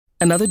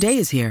Another day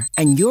is here,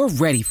 and you're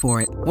ready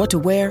for it. What to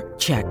wear?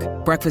 Check.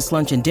 Breakfast,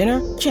 lunch, and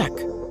dinner? Check.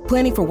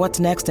 Planning for what's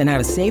next and how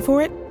to save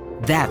for it?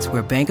 That's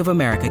where Bank of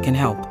America can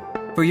help.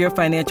 For your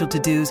financial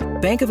to-dos,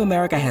 Bank of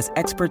America has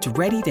experts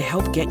ready to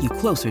help get you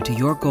closer to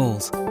your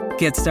goals.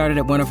 Get started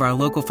at one of our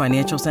local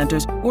financial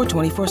centers or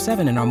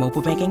 24/7 in our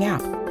mobile banking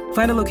app.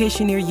 Find a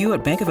location near you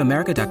at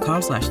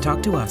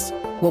bankofamerica.com/talktous.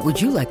 What would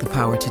you like the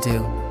power to do?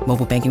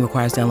 Mobile banking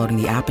requires downloading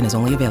the app and is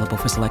only available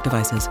for select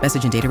devices.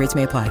 Message and data rates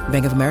may apply.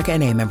 Bank of America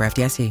N.A., member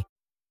FDIC.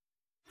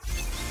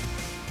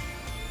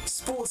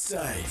 Sports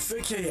Day for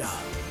Kia.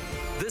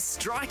 The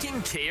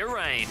striking Kia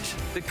range,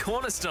 the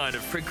cornerstone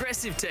of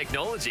progressive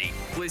technology,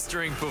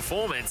 blistering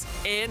performance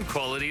and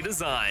quality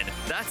design.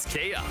 That's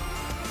Kia.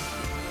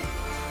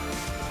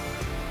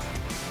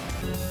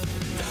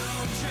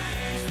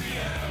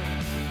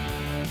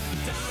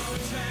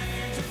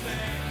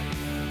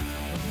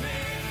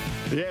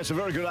 Yes, a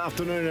very good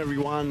afternoon,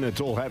 everyone.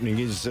 It's all happening,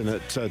 isn't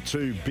it?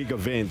 Two big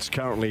events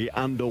currently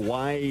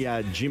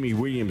underway. Jimmy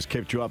Williams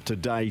kept you up to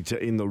date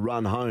in the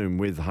run home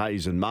with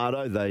Hayes and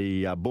Mardo.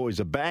 The boys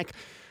are back.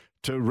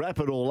 To wrap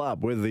it all up,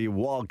 whether the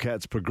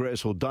Wildcats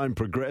progress or don't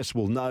progress,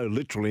 we'll know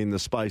literally in the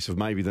space of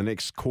maybe the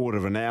next quarter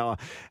of an hour.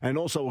 And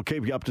also, we'll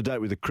keep you up to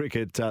date with the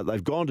cricket.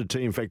 They've gone to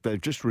tea. In fact,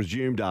 they've just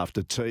resumed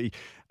after tea.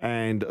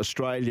 And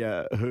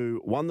Australia,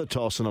 who won the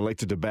toss and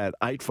elected to bat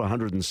 8 for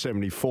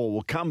 174.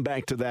 We'll come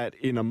back to that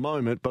in a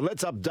moment. But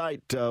let's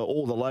update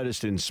all the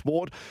latest in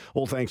sport.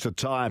 All thanks to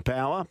Tyre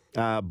Power.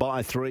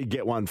 Buy 3,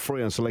 get 1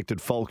 free on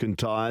selected Falcon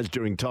tyres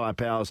during Tyre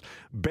Power's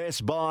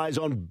Best Buys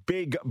on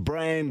Big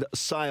Brand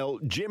Sale.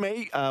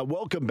 Jimmy,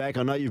 welcome back.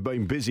 I know you've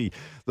been busy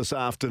this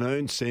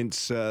afternoon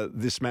since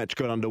this match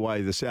got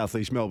underway, the South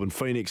East Melbourne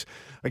Phoenix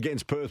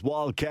against Perth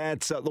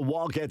Wildcats. The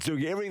Wildcats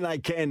doing everything they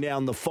can now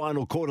in the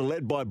final quarter,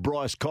 led by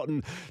Bryce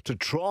Cotton, to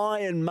try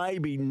and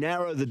maybe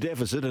narrow the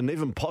deficit and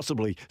even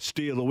possibly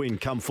steal the win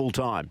come full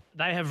time.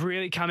 They have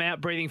really come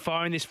out breathing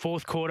fire in this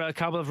fourth quarter. A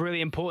couple of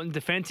really important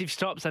defensive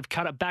stops. They've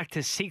cut it back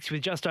to 6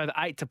 with just over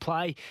 8 to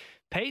play.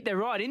 Pete, they're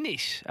right in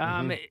this.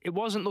 It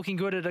wasn't looking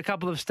good at a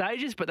couple of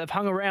stages, but they've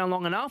hung around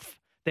long enough.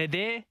 They're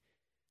there.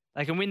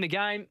 They can win the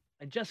game.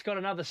 They just got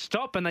another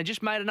stop and they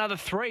just made another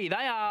 3.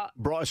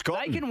 Bryce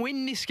Cotton. They can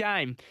win this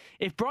game.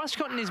 If Bryce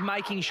Cotton is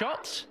making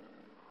shots,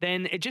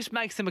 then it just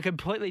makes them a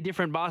completely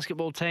different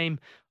basketball team.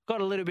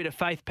 Got a little bit of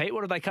faith, Pete.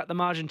 What have they cut the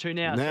margin to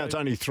now? Now it's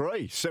only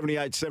 3,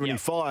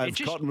 78-75.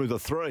 Yep. Cotton with a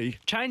 3.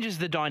 Changes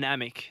the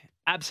dynamic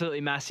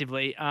absolutely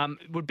massively.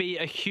 Would be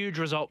a huge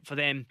result for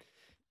them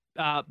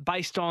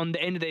based on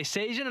the end of their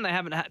season, and they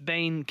haven't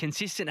been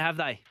consistent, have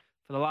they,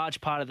 for the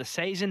large part of the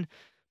season?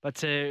 But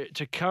to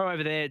go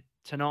over there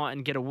tonight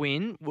and get a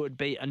win would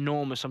be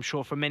enormous, I'm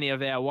sure, for many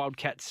of our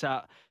Wildcats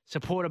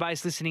supporter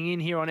base listening in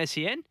here on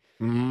SEN.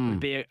 Would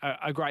be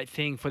a great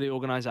thing for the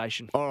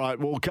organisation. All right,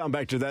 we'll come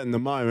back to that in a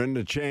moment.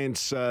 A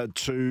chance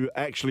to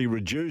actually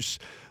reduce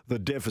the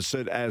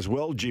deficit as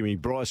well, Jimmy.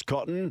 Bryce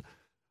Cotton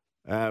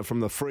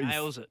from the free...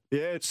 Nails it.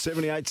 Yeah, it's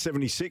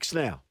 78-76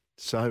 now.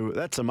 So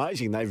that's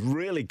amazing. They've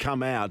really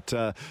come out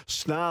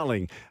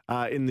snarling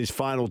in this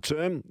final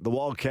term. The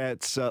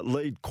Wildcats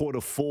lead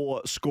quarter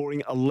 4,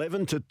 scoring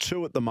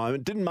 11-2 at the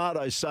moment. Didn't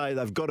Mardo say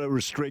they've got to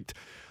restrict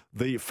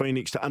the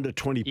Phoenix to under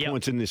 20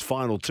 points in this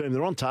final term?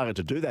 They're on target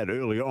to do that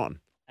early on.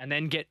 And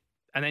then get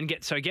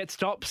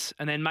stops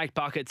and then make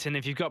buckets. And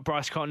if you've got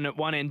Bryce Cotton at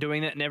one end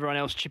doing that and everyone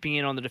else chipping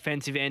in on the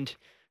defensive end,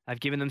 they've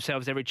given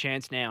themselves every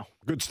chance now.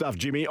 Good stuff,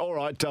 Jimmy. All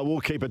right, we'll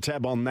keep a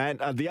tab on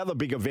that. The other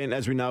big event,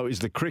 as we know, is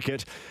the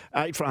cricket.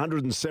 8 for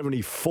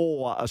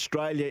 174.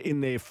 Australia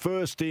in their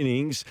first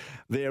innings.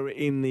 They're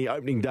in the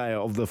opening day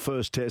of the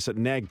first test at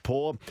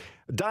Nagpur.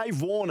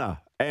 Dave Warner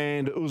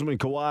and Usman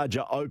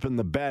Khawaja opened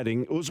the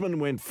batting. Usman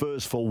went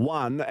first for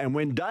 1, and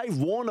when Dave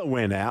Warner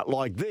went out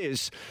like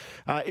this,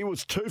 it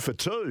was 2 for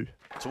 2.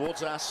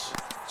 Towards us,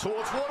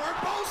 towards Warner,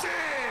 and bowls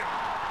in!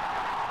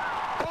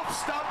 Off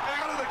stump,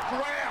 out of the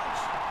ground.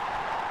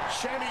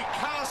 Shammy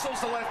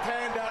castles the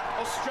left-hander.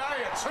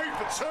 Australia 2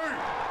 for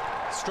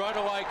 2. Straight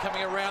away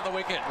coming around the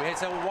wicket. We had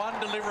one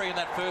delivery in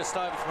that first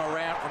over from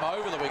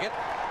over the wicket.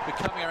 But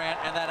coming around,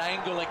 and that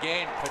angle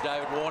again for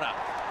David Warner.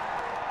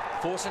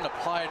 Forcing to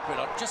play it, but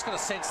I've just got a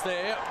sense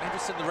there. I'm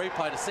interested in the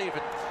replay to see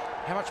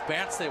how much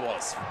bounce there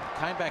was.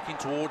 Came back in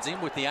towards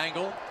him with the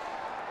angle.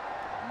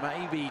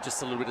 Maybe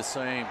just a little bit of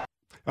seam.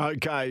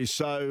 Okay,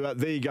 so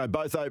there you go.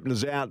 Both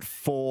openers out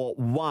for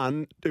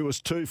 1. It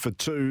was 2 for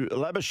 2.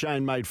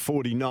 Labuschagne made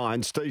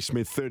 49. Steve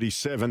Smith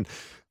 37.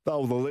 They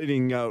were the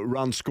leading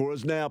run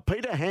scorers. Now,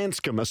 Peter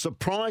Handscomb, a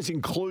surprise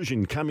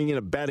inclusion coming in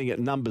at batting at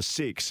number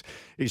 6,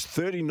 is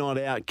 30 not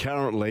out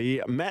currently.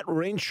 Matt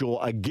Renshaw,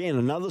 again,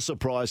 another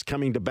surprise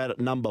coming to bat at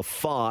number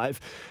 5.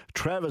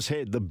 Travis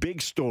Head, the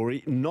big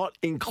story, not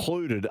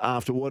included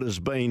after what has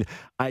been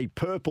a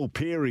purple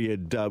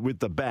period with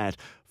the bat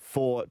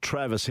for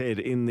Travis Head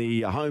in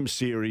the home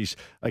series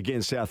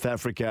against South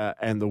Africa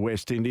and the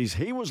West Indies.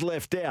 He was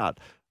left out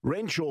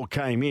Renshaw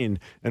came in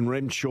and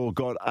Renshaw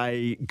got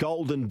a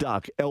golden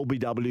duck,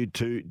 LBW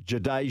to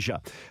Jadeja.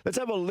 Let's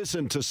have a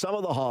listen to some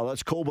of the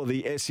highlights called by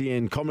the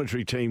SEN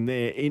commentary team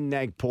there in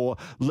Nagpur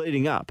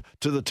leading up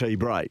to the tea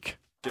break.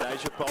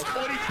 Jadeja bowls.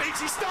 Oh, he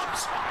beats, he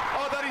stops.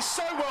 Oh, that is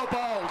so well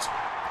bowled.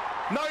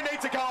 No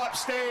need to go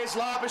upstairs.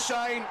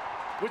 Labuschagne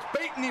was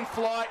beaten in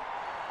flight.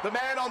 The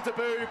man on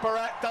debut,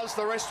 Bharat, does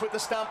the rest with the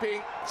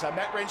stumping. So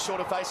Matt Renshaw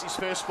to face his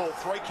first ball.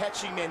 3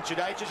 catching men.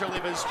 Jadeja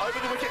delivers over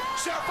the wicket.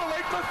 Shout for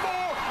lead for 4.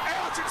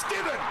 Out, it's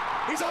given.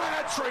 He's on a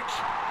hat-trick.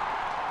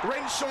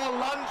 Renshaw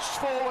lunged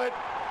forward.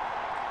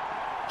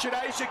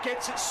 Jadeja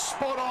gets it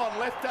spot on.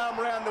 Left arm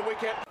round the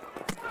wicket.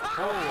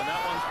 Oh, and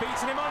that one's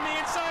beaten him on the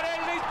inside edge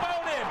and he's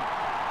bowled him.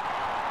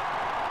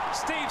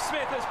 Steve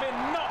Smith has been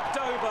knocked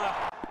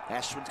over.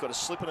 Ashwin's got a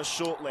slip and a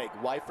short leg.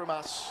 Away from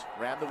us.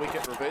 Round the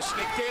wicket. Reverse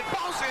nick dead.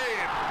 Bowls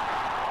in.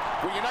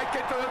 Well, you don't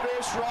get the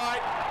reverse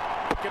right.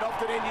 It can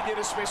often end in your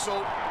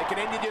dismissal. It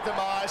can end in your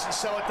demise, and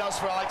so it does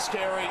for Alex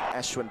Carey.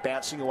 Ashwin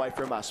bouncing away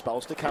from us.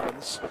 Bowls to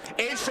Cummins.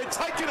 Anshed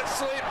taking a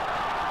slip.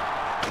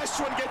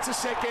 Ashwin gets a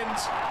second.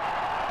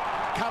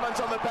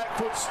 Cummins on the back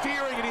foot,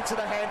 steering it into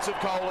the hands of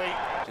Kohli.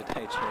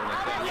 Jadeja around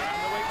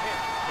the wicket.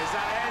 There's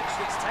that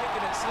edge that's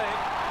taken it slip.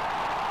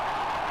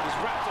 He's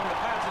wrapped on the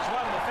pads as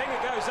well, and the finger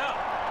goes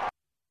up.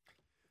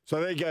 So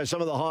there you go,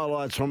 some of the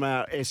highlights from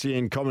our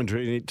SEN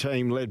commentary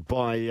team led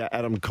by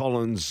Adam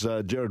Collins,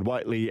 Gerard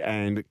Whateley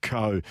and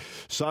co.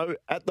 So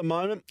at the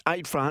moment,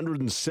 8 for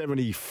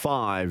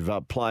 175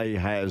 play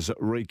has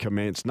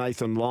recommenced.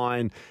 Nathan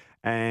Lyon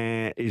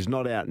is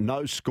not out,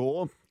 no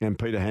score, and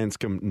Peter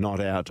Hanscom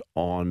not out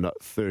on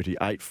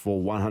 38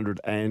 for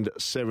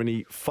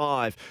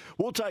 175.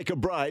 We'll take a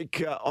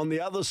break. On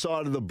the other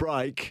side of the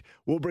break,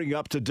 we'll bring you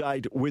up to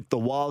date with the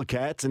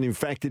Wildcats, and in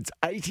fact, it's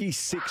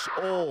 86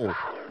 all.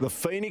 The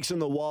Phoenix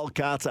and the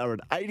Wildcats are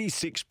at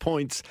 86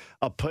 points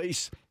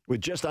apiece. With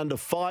just under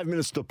 5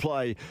 minutes to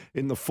play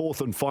in the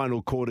fourth and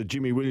final quarter,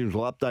 Jimmy Williams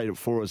will update it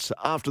for us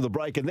after the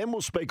break. And then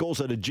we'll speak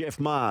also to Jeff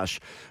Marsh,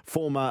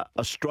 former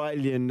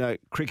Australian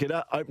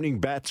cricketer, opening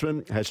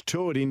batsman, has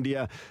toured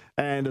India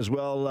and as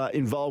well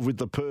involved with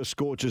the Perth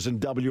Scorchers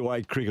and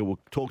WA cricket. We'll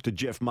talk to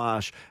Jeff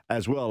Marsh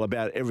as well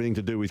about everything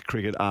to do with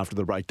cricket after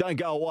the break. Don't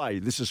go away.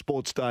 This is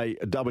Sports Day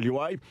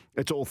WA.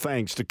 It's all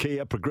thanks to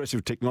Kia,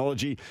 progressive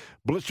technology,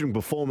 blistering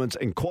performance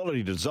and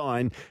quality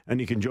design. And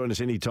you can join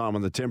us anytime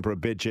on the Tempera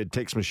Bedshed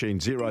text machine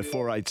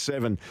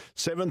 0487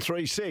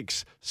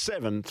 736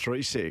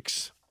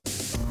 736.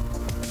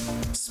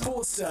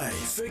 Sports Day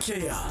for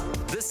Kia.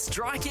 The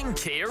striking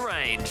Kia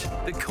range,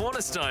 the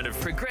cornerstone of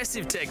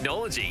progressive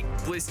technology,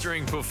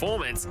 blistering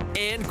performance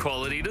and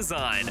quality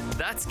design.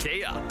 That's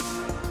Kia.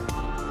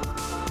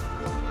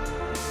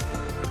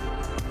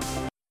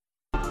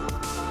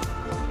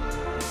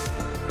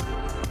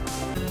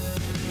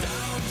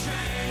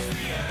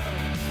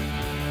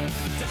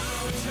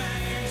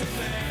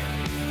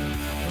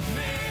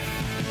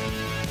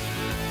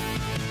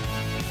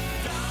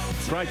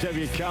 Great to have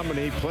your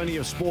company. Plenty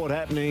of sport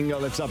happening.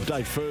 Let's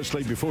update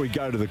firstly, before we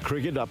go to the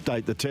cricket,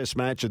 update the test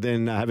match and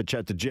then have a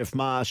chat to Jeff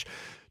Marsh.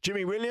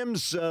 Jimmy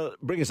Williams,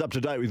 bring us up to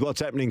date with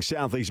what's happening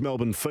South East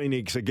Melbourne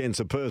Phoenix against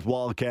the Perth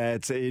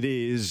Wildcats. It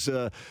is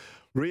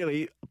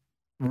really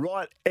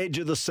right edge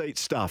of the seat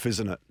stuff,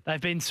 isn't it?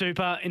 They've been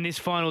super in this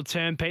final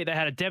term, Pete. They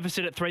had a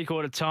deficit at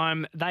three-quarter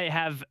time. They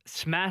have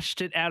smashed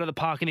it out of the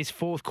park in this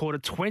fourth quarter,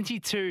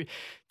 22-10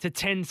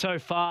 so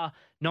far.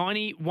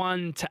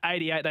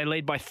 91-88. They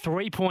lead by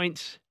 3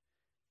 points.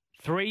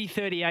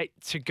 3:38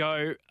 to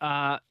go.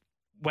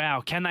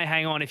 Wow, can they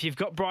hang on? If you've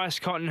got Bryce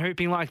Cotton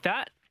hooping like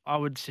that, I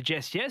would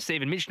suggest yes.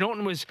 Even Mitch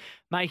Norton was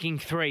making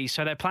 3,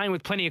 so they're playing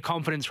with plenty of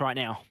confidence right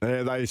now.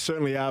 Yeah, they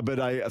certainly are, but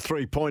a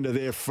three-pointer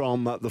there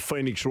from the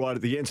Phoenix right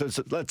at the end. So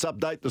let's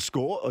update the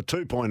score, a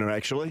two-pointer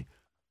actually.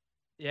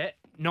 Yeah,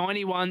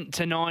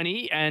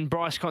 91-90, and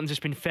Bryce Cotton's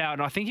just been fouled,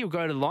 and I think he'll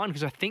go to the line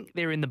because I think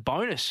they're in the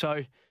bonus,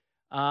 so...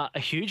 a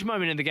huge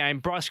moment in the game.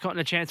 Bryce Cotton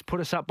a chance to put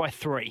us up by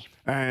 3.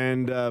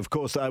 And, of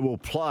course, they will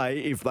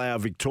play if they are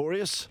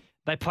victorious.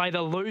 They play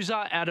the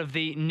loser out of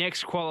the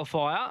next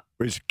qualifier.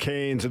 Which is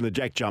Cairns and the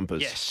Jack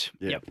Jumpers. Yes.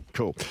 Yeah, Yep.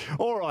 Cool.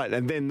 All right,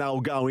 and then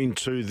they'll go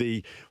into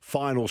the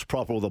finals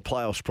proper or the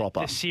playoffs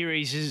proper. The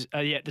series is,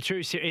 the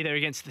two either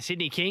against the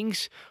Sydney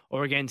Kings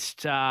or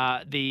against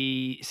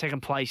the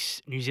second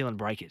place New Zealand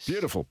Breakers.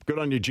 Beautiful. Good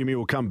on you, Jimmy.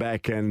 We'll come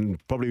back and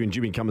probably when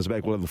Jimmy comes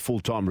back, we'll have a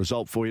full-time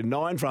result for you.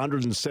 9 for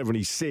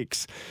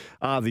 176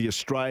 are the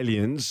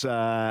Australians,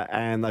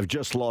 and they've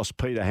just lost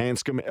Peter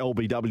Hanscom,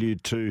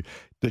 LBW to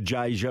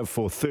Jadeja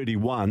for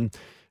 31.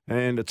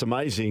 And it's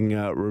amazing,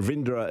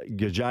 Ravindra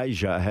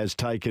Jadeja has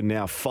taken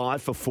now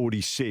 5 for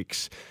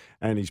 46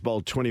 and he's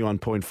bowled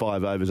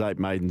 21.5 overs, 8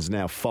 maidens,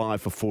 now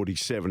 5 for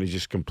 47. He's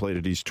just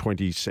completed his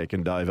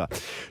 22nd over.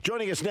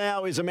 Joining us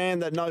now is a man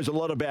that knows a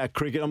lot about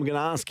cricket. I'm going to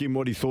ask him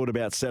what he thought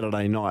about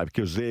Saturday night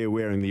because they're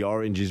wearing the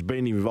orange. He's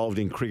been involved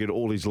in cricket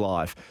all his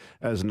life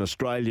as an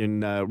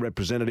Australian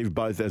representative,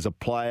 both as a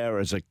player,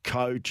 as a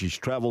coach. He's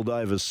travelled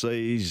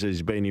overseas.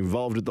 He's been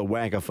involved at the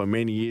WACA for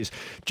many years.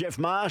 Jeff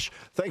Marsh,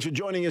 thanks for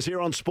joining us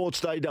here on Sports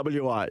Day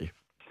WA.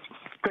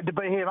 Good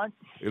to be here, mate.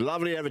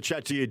 Lovely to have a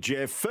chat to you,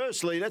 Jeff.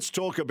 Firstly, let's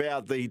talk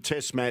about the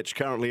Test match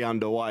currently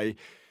underway.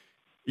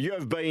 You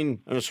have been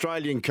an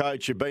Australian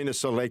coach, you've been a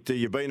selector,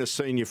 you've been a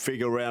senior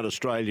figure around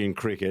Australian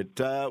cricket.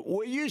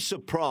 Were you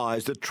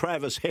surprised that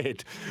Travis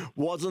Head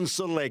wasn't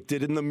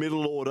selected in the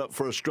middle order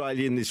for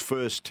Australia in this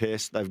first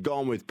Test? They've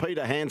gone with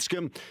Peter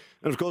Handscomb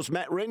and, of course,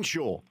 Matt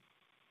Renshaw.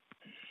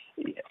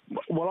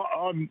 Well,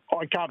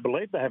 I can't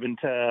believe they haven't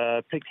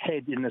picked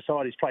Head in the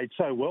side. He's played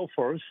so well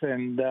for us,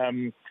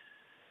 and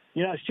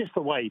it's just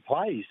the way he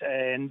plays.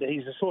 And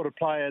he's the sort of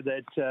player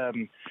that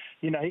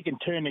he can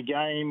turn a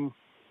game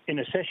in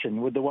a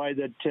session with the way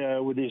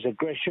that with his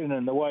aggression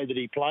and the way that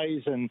he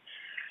plays. And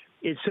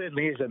it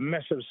certainly is a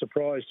massive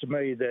surprise to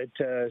me that,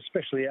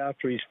 especially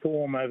after his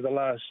form over the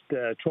last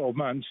 12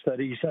 months, that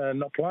he's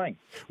not playing.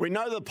 We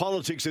know the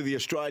politics of the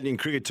Australian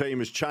cricket team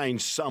has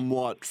changed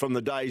somewhat from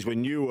the days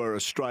when you were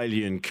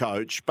Australian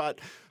coach, but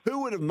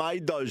who would have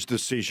made those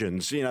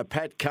decisions?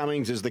 Pat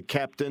Cummins as the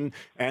captain,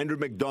 Andrew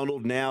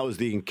McDonald now as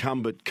the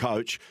incumbent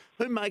coach.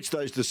 Who makes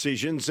those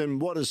decisions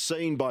and what is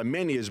seen by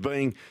many as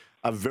being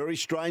a very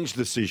strange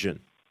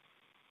decision?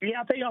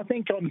 Yeah, I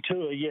think on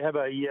tour you'll have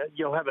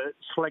a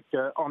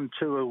selector on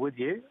tour with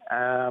you,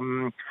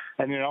 and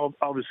then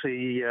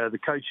obviously the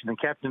coach and the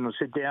captain will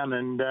sit down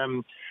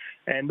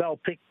and they'll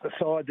pick the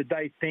side that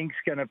they think's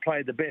going to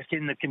play the best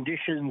in the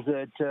conditions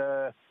that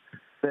are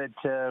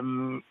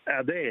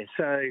there.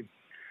 So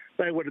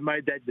they would have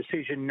made that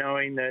decision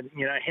knowing that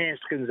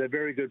Handscomb's a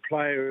very good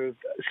player of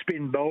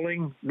spin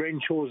bowling,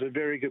 Renshaw's a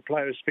very good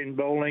player of spin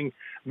bowling,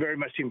 very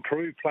much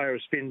improved player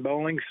of spin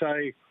bowling. So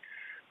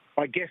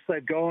I guess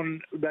they've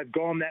gone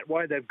that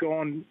way. They've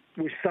gone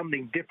with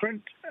something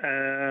different.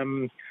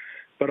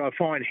 But I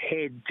find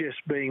Head just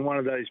being one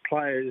of those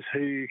players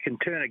who can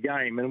turn a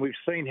game, and we've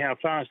seen how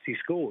fast he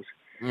scores.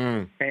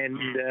 And,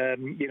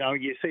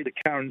 you see the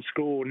current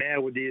score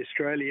now with the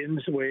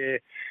Australians where,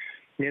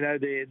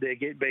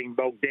 they're being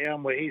bogged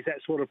down, where he's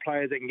that sort of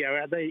player that can go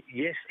out there.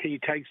 Yes, he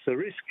takes the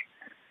risk.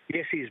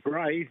 Yes, he's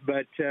brave,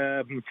 but,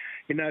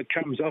 it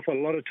comes off a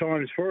lot of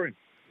times for him.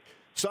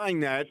 Saying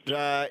that,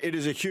 it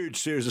is a huge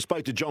series. I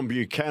spoke to John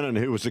Buchanan,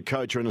 who was the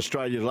coach in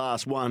Australia,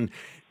 last one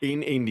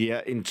in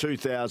India in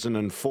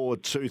 2004,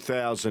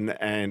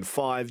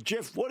 2005.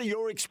 Jeff, what are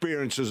your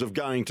experiences of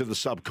going to the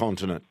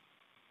subcontinent?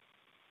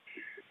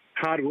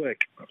 Hard work.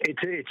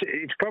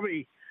 It's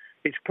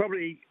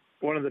probably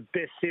one of the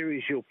best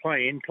series you'll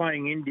play in.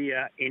 Playing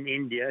India in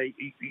India,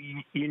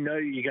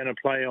 you're going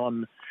to play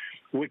on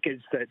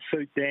wickets that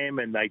suit them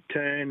and they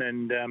turn.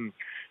 And,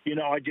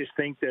 I just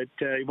think that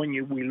when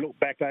we look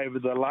back over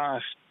the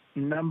last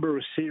number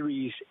of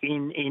series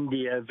in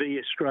India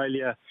via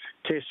Australia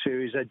Test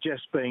series are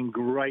just been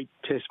great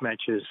Test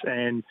matches,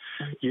 and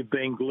you've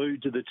been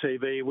glued to the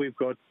TV. We've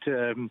got,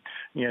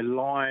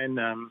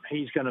 Lyon.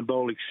 He's going to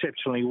bowl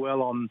exceptionally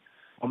well on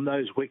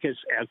those wickets.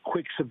 Our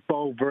quicks have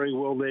bowled very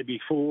well there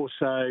before,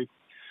 so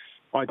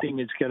I think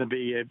it's going to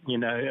be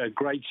a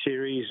great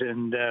series,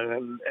 and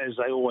as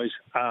they always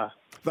are.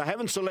 They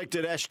haven't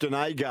selected Ashton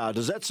Agar.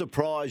 Does that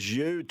surprise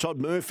you? Todd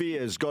Murphy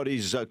has got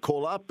his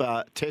call-up,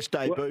 Test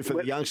debut for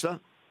the youngster.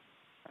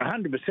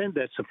 100%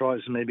 that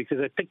surprises me, because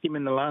they picked him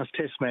in the last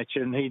Test match,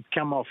 and he'd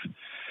come off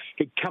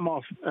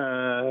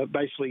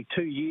basically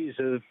 2 years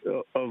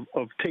of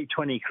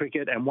T20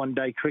 cricket and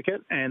one-day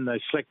cricket, and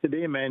they selected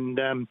him, and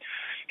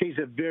he's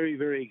a very,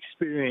 very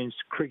experienced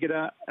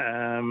cricketer.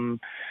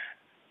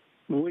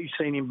 We've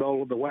seen him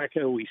bowl at the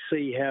Wacker. We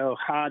see how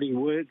hard he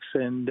works,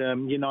 and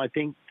I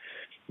think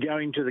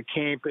going to the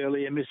camp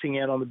earlier, missing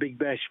out on the Big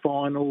Bash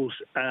finals,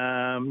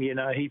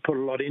 he put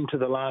a lot into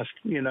the last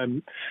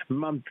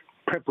month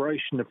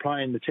preparation to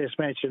play in the Test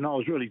match, and I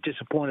was really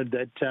disappointed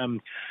that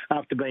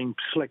after being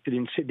selected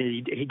in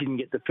Sydney, he didn't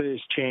get the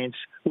first chance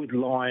with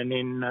Lyon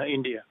in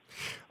India.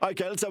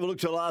 Okay, let's have a look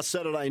to last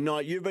Saturday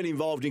night. You've been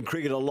involved in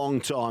cricket a long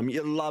time.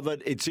 You love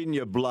it. It's in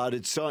your blood.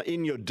 It's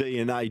in your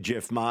DNA,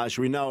 Jeff Marsh.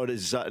 We know it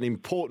is an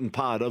important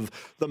part of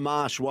the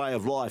Marsh way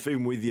of life,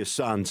 even with your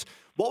sons.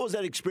 What was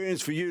that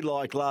experience for you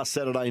like last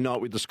Saturday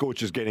night with the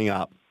Scorchers getting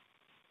up?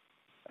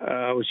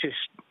 It was just,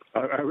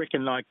 I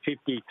reckon, like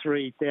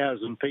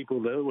 53,000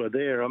 people that were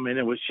there. I mean,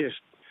 it was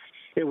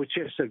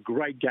just a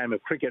great game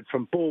of cricket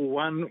from ball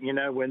one,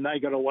 when they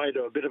got away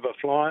to a bit of a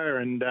flyer,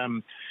 and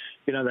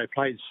they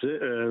played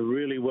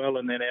really well,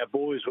 and then our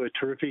boys were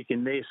terrific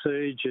in their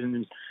surge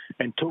and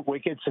took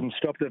wickets and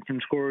stopped it from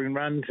scoring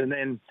runs, and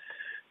then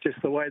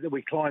just the way that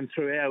we climbed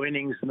through our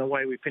innings and the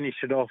way we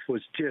finished it off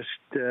was just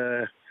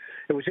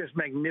it was just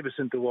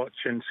magnificent to watch,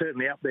 and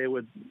certainly up there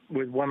with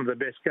one of the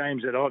best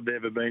games that I've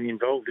ever been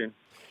involved in.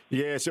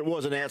 Yes, it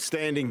was an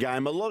outstanding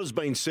game. A lot has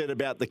been said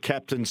about the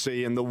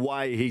captaincy and the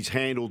way he's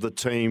handled the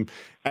team,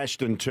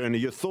 Ashton Turner.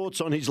 Your thoughts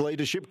on his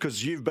leadership,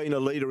 because you've been a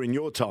leader in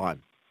your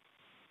time?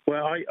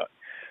 Well,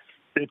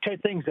 there are two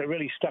things that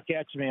really stuck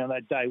out to me on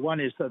that day. One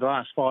is the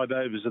last 5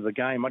 overs of the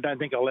game. I don't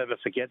think I'll ever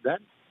forget that.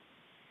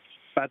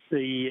 But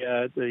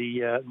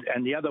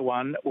the other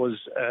one was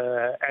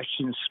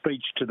Ashton's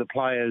speech to the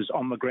players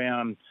on the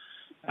ground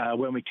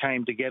when we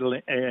came together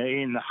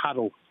in the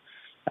huddle.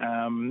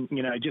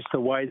 Just the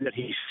way that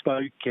he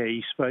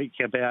spoke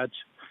about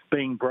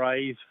being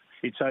brave.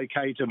 It's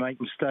okay to make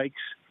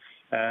mistakes.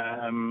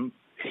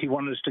 He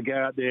wanted us to go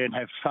out there and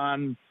have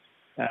fun,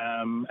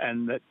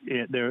 and that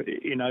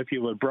if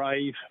you were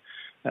brave,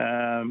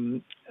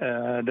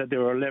 that there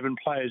were 11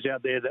 players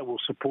out there that will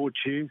support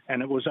you,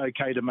 and it was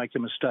okay to make a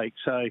mistake.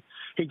 So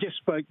he just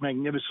spoke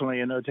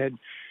magnificently, and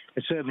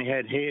it certainly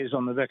had hairs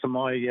on the back of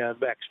my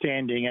back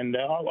standing. And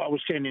I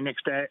was standing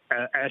next to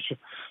Ash.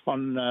 I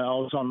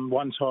was on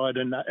one side,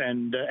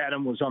 and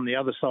Adam was on the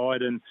other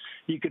side, and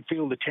you could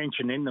feel the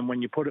tension in them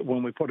when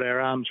we put our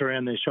arms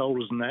around their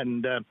shoulders and that.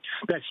 And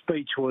that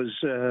speech was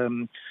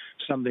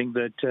something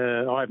that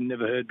I've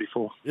never heard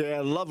before.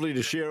 Yeah, lovely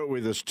to share it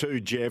with us too,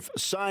 Jeff.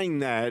 Saying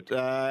that,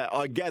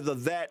 I gather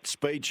that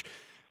speech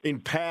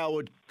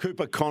empowered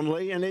Cooper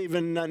Connolly and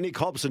even Nick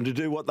Hobson to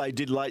do what they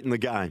did late in the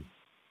game.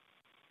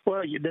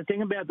 Well, the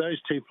thing about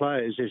those two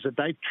players is that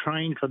they've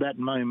trained for that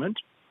moment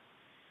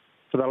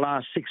for the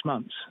last 6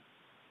 months.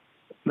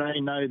 They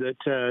know that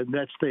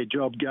that's their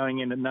job going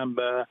in at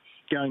number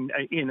 6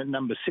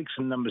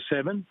 and number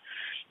 7.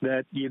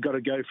 That you've got to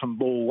go from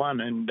ball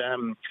one, and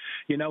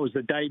it was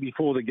the day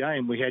before the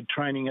game. We had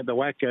training at the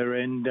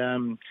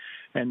WACA,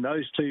 and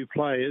those two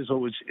players, it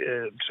was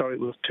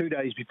 2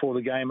 days before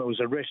the game. It was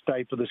a rest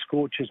day for the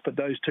Scorchers, but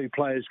those two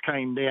players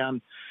came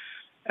down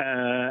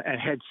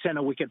and had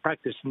centre wicket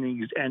practice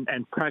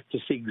and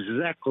practice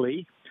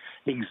exactly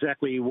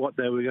what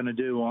they were going to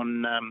do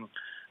on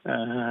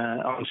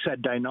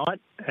Saturday night,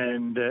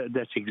 and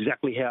that's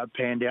exactly how it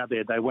panned out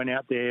there. They went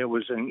out there. It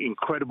was an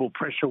incredible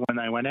pressure when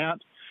they went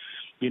out.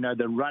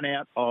 The run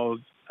out of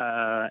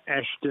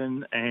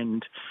Ashton,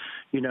 and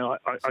I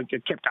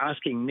kept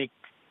asking Nick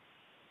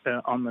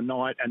on the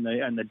night and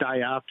the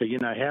day after,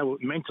 how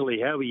mentally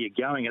how were you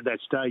going at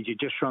that stage? You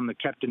just run the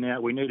captain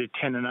out. We needed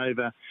 10 and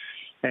over.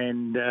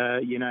 And,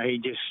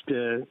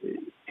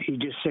 he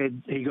just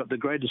said he got the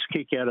greatest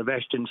kick out of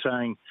Ashton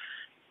saying,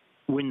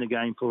 win the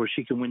game for us.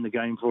 She can win the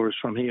game for us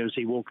from here, as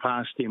he walked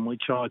past him,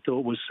 which I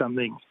thought was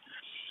something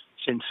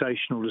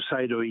sensational to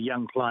say to a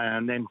young player.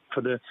 And then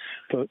for the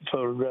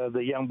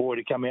young boy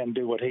to come out and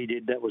do what he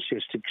did, that was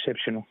just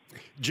exceptional.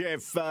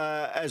 Jeff,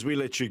 as we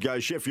let you go,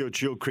 Sheffield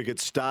Shield cricket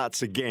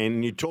starts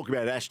again. You talk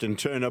about Ashton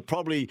Turner,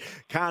 probably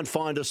can't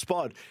find a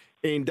spot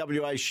in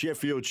WA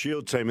Sheffield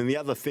Shield team. And the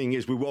other thing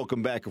is we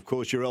welcome back, of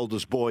course, your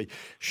eldest boy,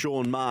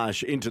 Shaun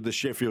Marsh, into the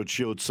Sheffield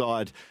Shield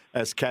side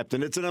as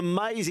captain. It's an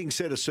amazing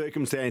set of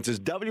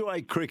circumstances. WA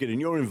cricket, and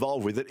you're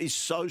involved with it, is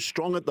so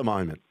strong at the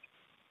moment.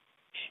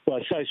 Well,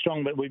 it's so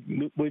strong, but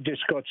we've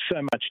just got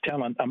so much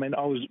talent. I mean,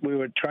 we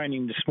were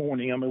training this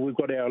morning. I mean, we've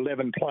got our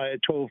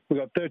 12, we've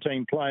got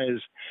 13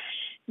 players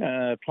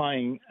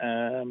playing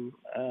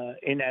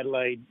in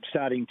Adelaide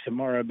starting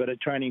tomorrow, but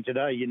at training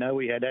today,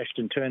 we had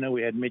Ashton Turner,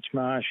 we had Mitch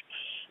Marsh,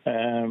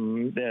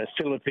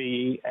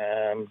 Philippi,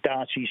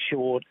 Darcy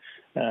Short,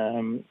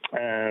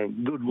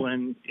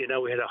 Goodwin.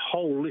 We had a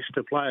whole list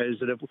of players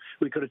that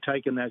we could have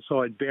taken that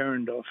side.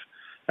 Behrendorff,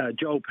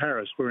 Joel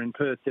Paris, we're in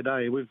Perth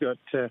today. We've got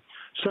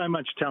so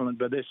much talent,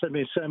 but there's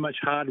been so much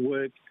hard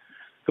work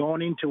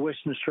gone into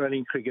Western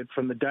Australian cricket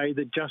from the day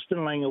that Justin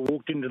Langer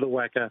walked into the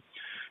WACA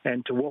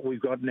and to what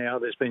we've got now.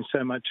 There's been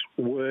so much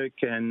work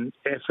and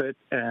effort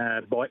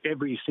by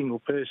every single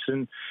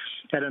person.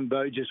 Adam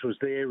Boges was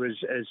there as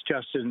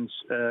Justin's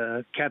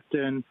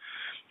captain,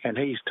 and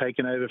he's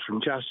taken over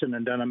from Justin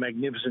and done a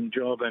magnificent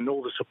job, and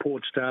all the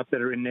support staff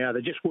that are in now,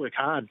 they just work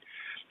hard.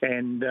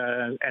 And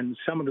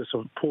some of the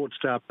support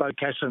staff, Bo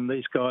Casson,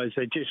 these guys,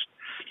 they just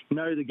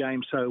know the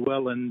game so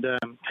well. And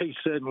he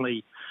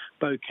certainly,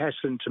 Bo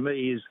Casson, to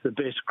me, is the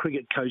best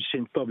cricket coach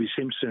since Bobby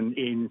Simpson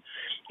in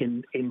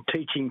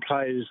teaching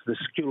players the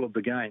skill of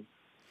the game.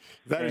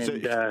 That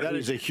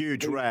is a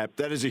huge rap.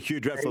 That is a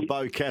huge rap for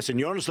Bo Casson.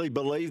 You honestly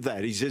believe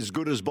that? He's as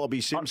good as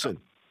Bobby Simpson?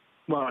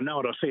 Well, I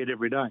know it. I see it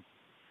every day.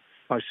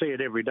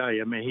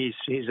 I mean,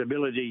 his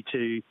ability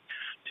to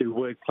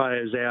work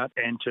players out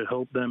and to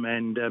help them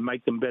and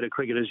make them better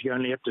cricketers. You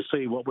only have to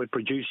see what we're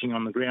producing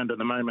on the ground at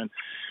the moment.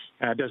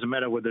 It doesn't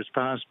matter whether it's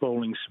fast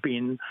bowling,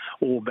 spin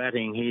or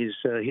batting. His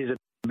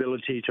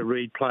ability to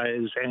read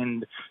players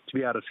and to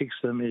be able to fix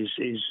them is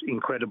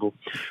incredible.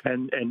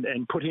 And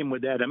put him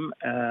with Adam,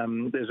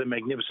 there's a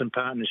magnificent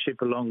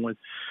partnership along with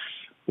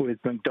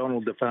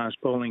McDonald, the fast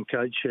bowling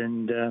coach,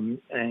 and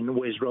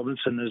Wes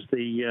Robinson as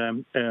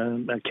the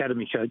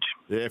academy coach.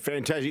 Yeah,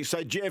 fantastic.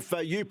 So, Jeff,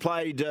 you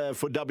played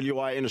for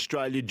WA in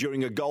Australia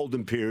during a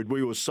golden period.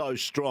 We were so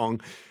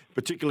strong,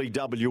 particularly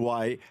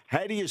WA.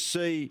 How do you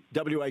see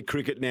WA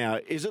cricket now?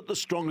 Is it the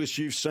strongest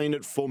you've seen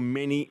it for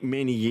many,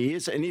 many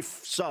years? And if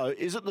so,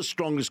 is it the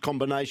strongest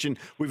combination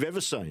we've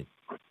ever seen?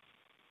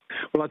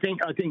 Well, I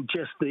think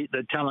just the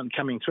talent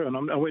coming through,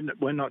 and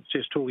we're not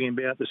just talking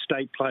about the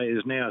state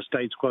players now,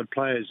 state squad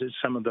players. It's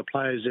some of the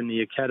players in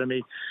the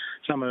academy,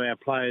 some of our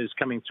players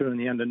coming through in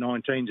the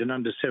under-19s and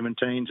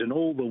under-17s, and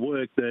all the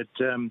work that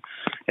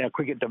our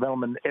cricket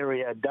development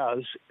area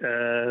does.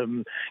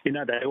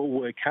 They all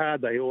work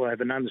hard. They all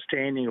have an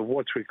understanding of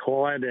what's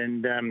required,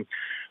 and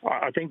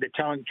I think the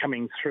talent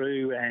coming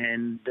through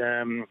and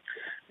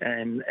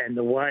and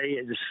the way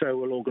it is so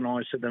well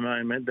organised at the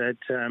moment that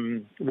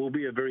will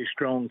be a very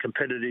strong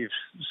competitive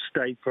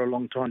state for a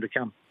long time to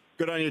come.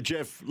 Good on you,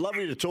 Jeff.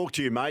 Lovely to talk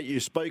to you, mate. You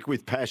speak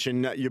with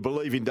passion. You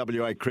believe in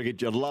WA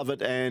cricket. You love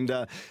it, and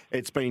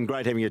it's been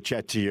great having a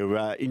chat to you.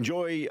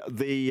 Enjoy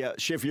the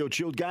Sheffield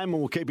Shield game, and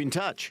we'll keep in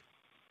touch.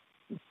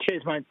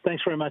 Cheers, mate.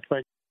 Thanks very much,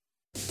 mate.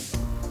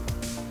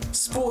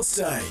 Sports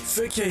Day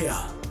for Kia.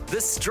 The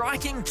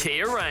striking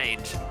Kia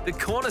range, the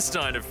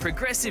cornerstone of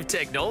progressive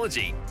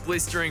technology,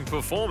 blistering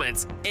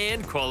performance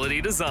and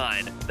quality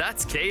design.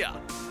 That's Kia.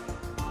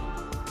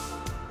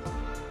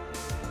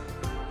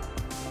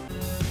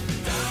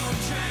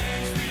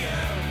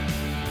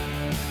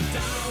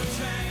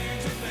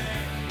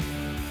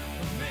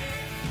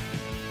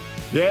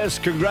 Yes,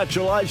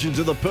 congratulations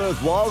to the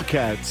Perth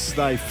Wildcats.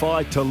 They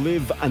fight to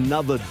live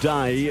another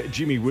day.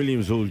 Jimmy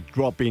Williams will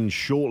drop in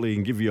shortly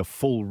and give you a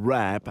full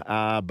wrap.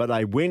 But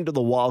they win to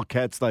the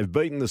Wildcats. They've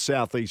beaten the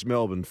South East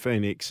Melbourne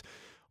Phoenix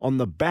on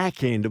the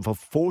back end of a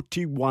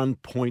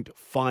 41-point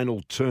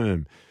final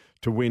term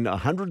to win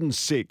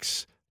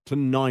 106 to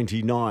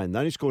 99. They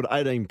only scored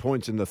 18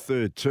 points in the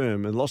third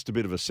term and lost a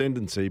bit of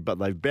ascendancy, but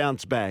they've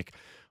bounced back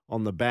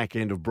on the back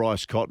end of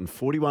Bryce Cotton.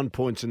 41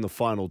 points in the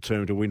final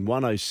term to win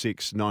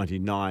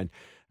 106-99.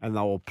 And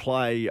they will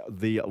play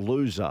the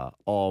loser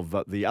of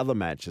the other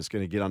match that's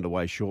going to get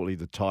underway shortly,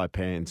 the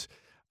Taipans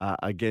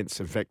against,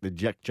 in fact, the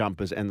Jack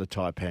Jumpers and the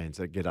Taipans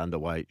that get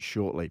underway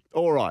shortly.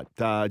 All right,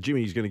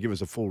 Jimmy's going to give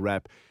us a full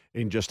wrap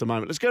in just a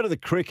moment. Let's go to the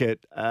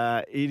cricket.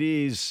 It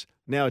is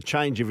now a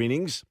change of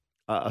innings.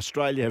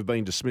 Australia have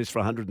been dismissed for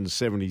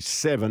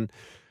 177.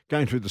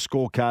 Going through the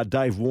scorecard,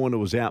 Dave Warner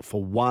was out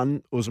for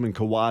 1, Usman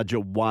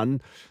Khawaja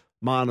 1,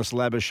 Marnus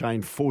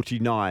Labuschagne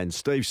 49,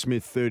 Steve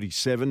Smith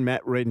 37,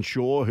 Matt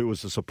Renshaw, who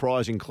was a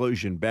surprise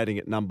inclusion, batting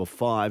at number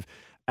 5,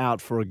 out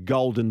for a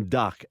golden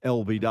duck,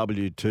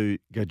 LBW to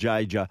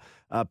Jadeja.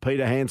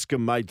 Peter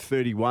Hanscom made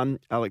 31,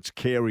 Alex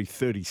Carey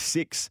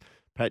 36,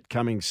 Pat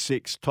Cummins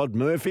 6, Todd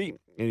Murphy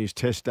in his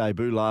test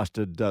debut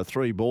lasted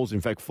 3 balls, in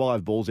fact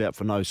 5 balls out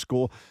for no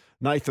score.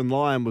 Nathan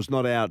Lyon was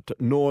not out,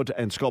 Nord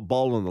and Scott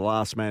Boland, the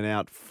last man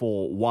out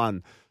for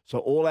 1. So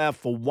all out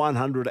for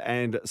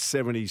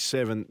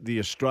 177, the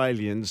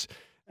Australians.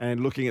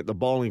 And looking at the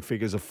bowling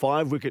figures, a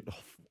 5-wicket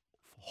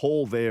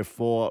haul there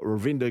for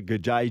Ravinder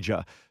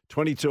Jadeja.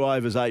 22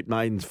 overs, 8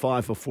 maidens,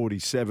 5 for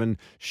 47.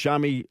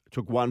 Shami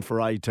took 1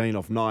 for 18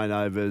 off 9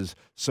 overs.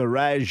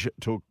 Siraj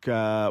took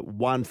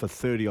 1 for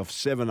 30 off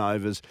 7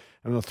 overs.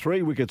 And the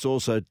 3 wickets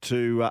also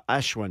to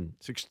Ashwin,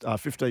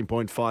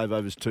 15.5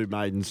 overs, 2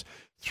 maidens,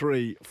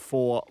 3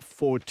 for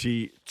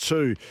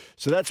 42.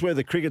 So that's where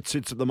the cricket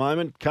sits at the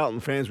moment. Carlton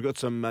fans, we've got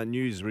some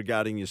news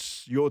regarding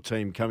your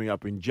team coming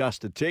up in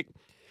just a tick.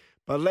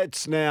 But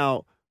let's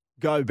now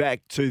go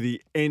back to the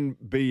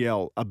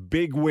NBL. A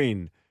big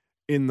win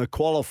in the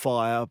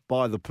qualifier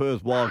by the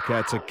Perth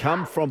Wildcats. A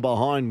come from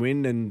behind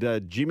win,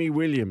 and Jimmy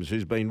Williams,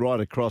 who's been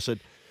right across it.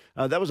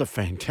 That was a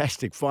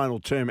fantastic final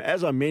term.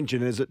 As I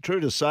mentioned, is it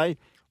true to say,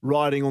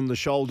 riding on the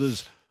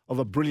shoulders of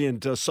a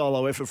brilliant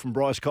solo effort from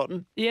Bryce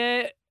Cotton?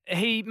 Yeah,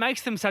 he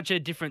makes them such a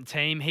different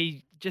team.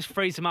 He just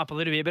frees them up a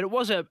little bit. But it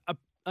was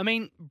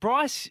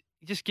Bryce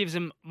just gives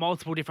them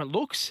multiple different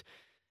looks.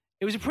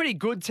 It was a pretty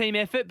good team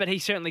effort, but he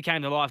certainly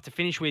came to life to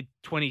finish with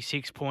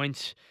 26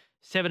 points,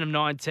 7 of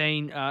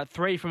 19,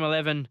 3 from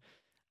 11,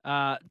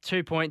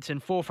 2 points,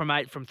 and 4 from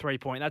 8 from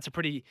 3-point. That's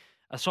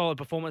a solid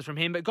performance from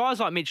him. But guys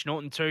like Mitch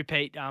Norton too,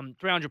 Pete,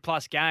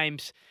 300-plus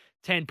games,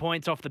 10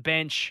 points off the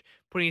bench,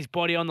 putting his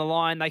body on the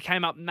line. They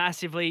came up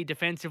massively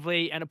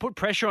defensively, and it put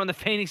pressure on the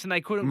Phoenix, and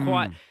they couldn't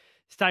quite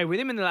stay with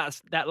him in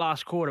that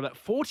last quarter. But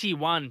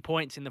 41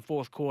 points in the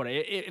fourth quarter.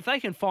 If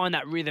they can find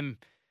that rhythm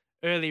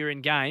earlier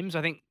in games,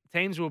 I think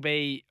teams will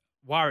be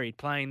worried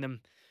playing them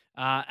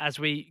as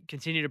we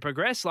continue to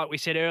progress. Like we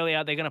said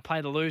earlier, they're going to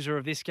play the loser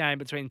of this game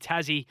between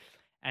Tassie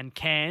and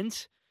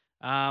Cairns.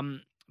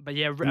 But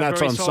yeah, and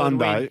that's on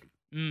Sunday.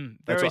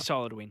 Very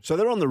solid win. So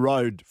they're on the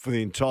road for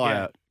the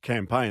entire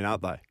campaign,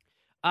 aren't they?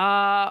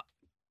 I'm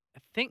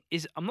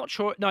not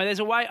sure. No, there's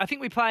a way. I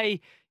think we play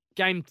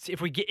game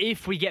if we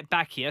get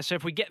back here. So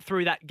if we get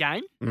through that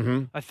game,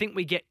 I think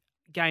we get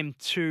game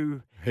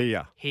 2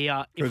 here.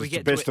 If we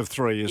get best of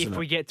 3, isn't it? If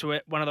we get to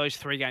it, one of those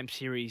 3-game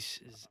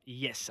series,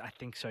 yes, I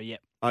think so.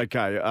 Yep.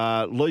 Okay,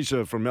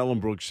 Lisa from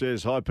Ellenbrook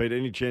says, "Hi Pete,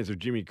 any chance of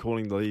Jimmy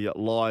calling the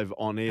live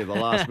on air the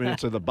last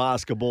minutes of the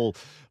basketball?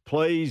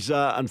 Please,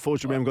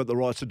 unfortunately, we haven't got the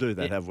rights to do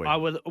that, have we?" I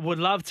would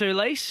love to,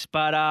 Lise,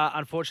 but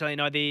unfortunately,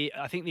 no.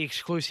 I think the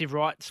exclusive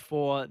rights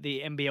for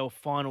the NBL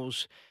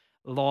finals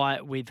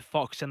lie with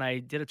Fox, and they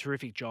did a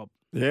terrific job.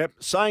 Yep.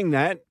 Saying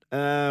that,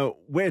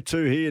 where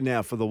to here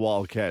now for the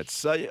Wildcats?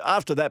 So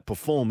after that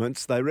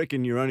performance, they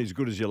reckon you're only as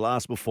good as your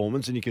last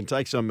performance, and you can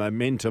take some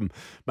momentum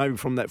maybe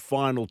from that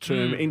final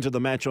term into the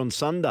match on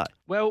Sunday.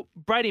 Well,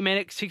 Brady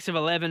Menick, 6 of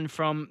 11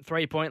 from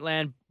 3-point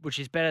land, which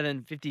is better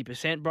than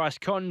 50%. Bryce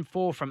Cotton,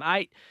 4 from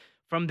 8.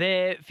 From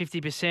there,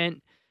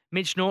 50%.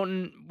 Mitch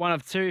Norton, 1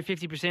 of 2,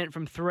 50%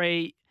 from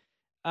 3.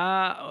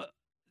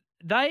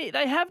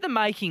 They have the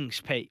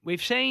makings, Pete.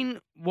 We've seen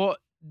what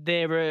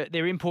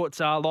their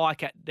imports are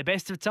like at the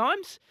best of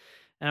times.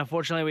 And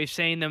unfortunately, we've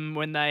seen them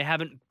when they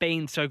haven't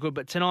been so good.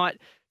 But tonight,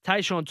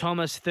 Tayshaun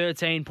Thomas,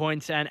 13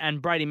 points,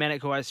 and Brady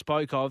Manek, who I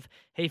spoke of,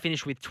 he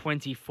finished with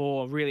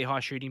 24, really high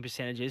shooting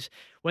percentages.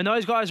 When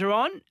those guys are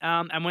on,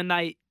 and when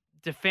they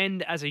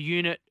defend as a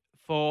unit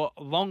for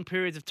long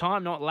periods of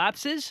time, not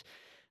lapses,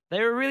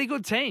 they're a really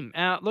good team.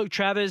 Luke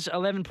Travers,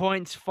 11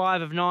 points,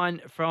 5 of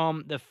 9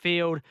 from the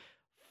field,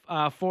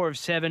 4 of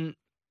 7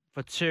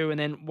 for 2, and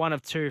then 1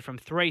 of 2 from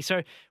 3.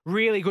 So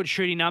really good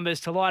shooting numbers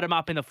to light them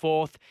up in the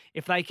fourth.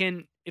 If they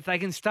can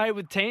stay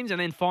with teams and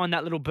then find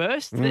that little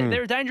burst,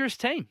 they're a dangerous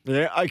team.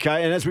 Yeah,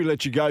 okay. And as we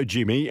let you go,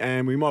 Jimmy,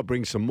 and we might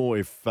bring some more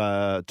if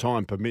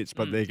time permits,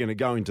 but they're going to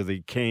go into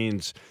the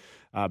Cairns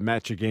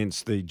match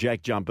against the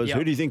Jack Jumpers. Yep.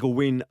 Who do you think will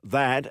win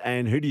that,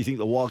 and who do you think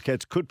the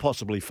Wildcats could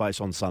possibly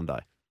face on Sunday?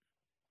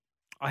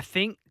 I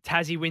think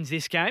Tassie wins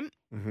this game.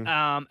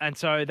 And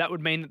so that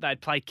would mean that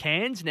they'd play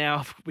Cairns.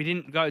 Now, we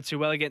didn't go too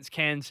well against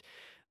Cairns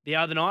the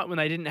other night when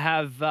they didn't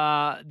have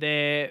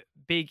their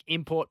big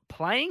import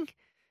playing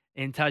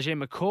in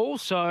Tajir McCall.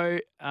 So,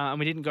 and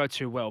we didn't go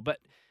too well. But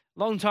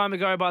long time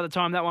ago, by the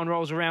time that one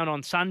rolls around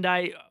on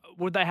Sunday,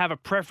 would they have a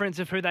preference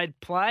of who they'd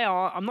play?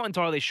 I'm not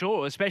entirely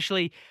sure,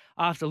 especially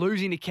after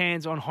losing to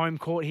Cairns on home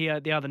court here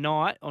the other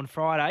night on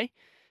Friday.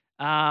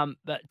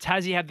 But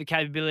Tassie have the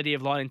capability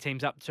of lighting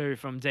teams up too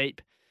from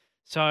deep.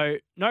 So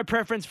no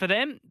preference for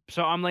them.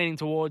 So I'm leaning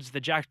towards the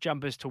Jack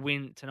Jumpers to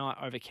win tonight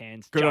over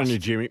Cairns. Good on you,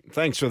 Jimmy.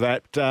 Thanks for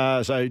that.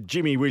 So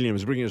Jimmy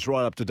Williams bringing us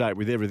right up to date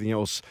with everything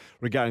else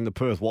regarding the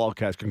Perth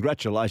Wildcats.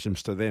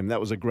 Congratulations to them. That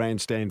was a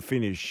grandstand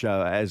finish,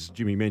 as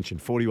Jimmy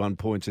mentioned, 41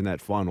 points in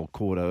that final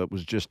quarter. It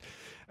was just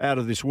out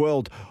of this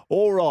world.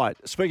 All right,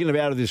 speaking of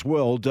out of this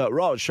world,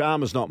 Rohit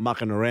Sharma's not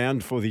mucking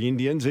around for the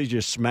Indians. He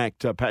just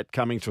smacked Pat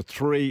Cummins for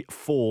 3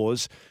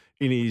 fours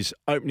in his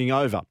opening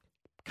over.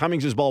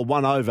 Cummins has bowled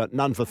 1 over,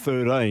 none for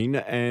 13,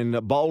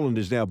 and Boland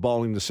is now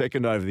bowling the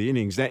second over of the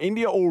innings. Now,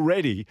 India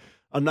already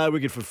are no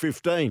wicket for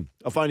 15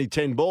 off only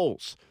 10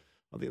 balls.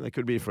 I think they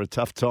could be in for a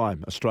tough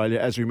time. Australia,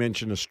 as we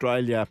mentioned,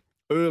 Australia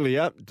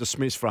earlier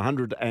dismissed for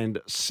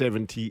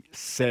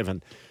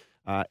 177.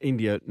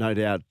 India, no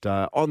doubt,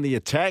 on the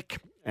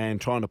attack and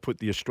trying to put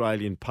the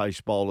Australian pace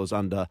bowlers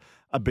under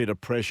a bit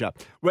of pressure.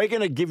 We're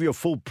going to give you a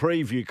full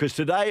preview because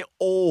today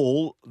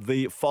all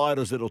the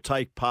fighters that will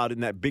take part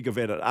in that big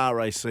event at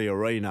RAC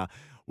Arena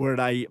were at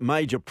a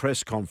major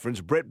press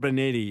conference. Brett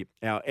Benetti,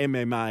 our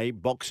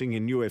MMA, boxing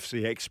and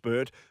UFC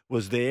expert,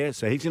 was there.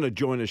 So he's going to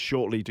join us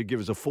shortly to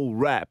give us a full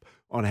wrap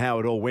on how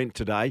it all went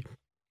today.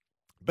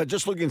 But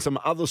just looking at some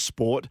other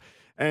sport,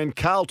 and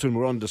Carlton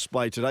were on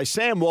display today.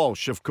 Sam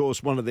Walsh, of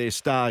course, one of their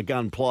star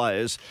gun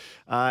players,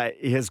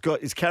 is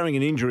carrying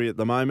an injury at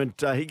the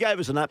moment. He gave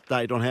us an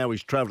update on how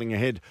he's travelling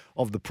ahead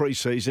of the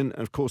pre-season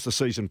and, of course, the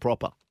season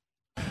proper.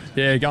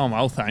 Yeah, going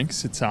well,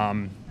 thanks. It's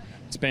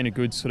been a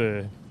good sort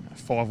of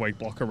 5-week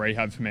block of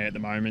rehab for me at the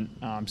moment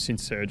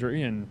since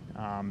surgery, and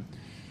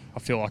I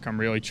feel like I'm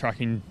really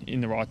tracking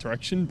in the right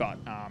direction, but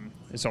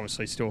there's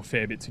obviously still a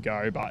fair bit to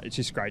go, but it's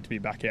just great to be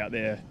back out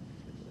there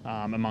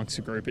amongst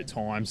the group at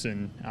times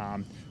and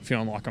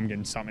feeling like I'm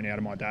getting something out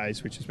of my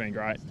days, which has been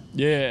great.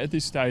 Yeah, at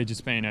this stage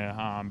it's been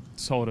a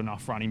solid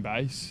enough running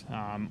base.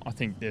 I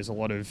think there's a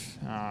lot of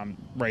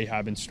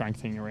rehab and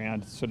strengthening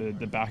around sort of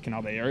the back and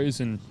other areas,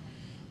 and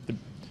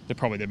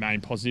probably the main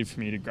positive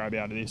for me to grab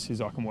out of this is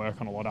I can work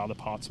on a lot of other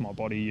parts of my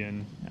body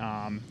and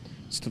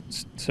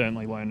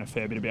certainly learn a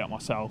fair bit about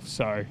myself.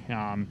 So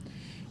I'm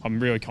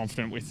really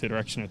confident with the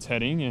direction it's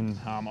heading, and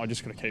I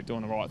just got to keep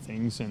doing the right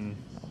things, and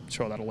I'm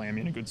sure that'll land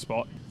me in a good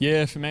spot.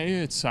 Yeah, for me,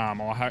 it's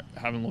I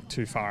haven't looked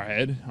too far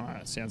ahead.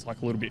 It sounds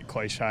like a little bit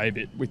cliche,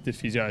 but with the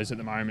physios at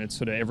the moment, it's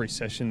sort of every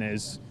session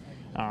there's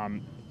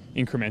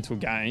incremental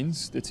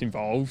gains that's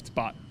involved,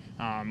 but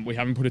we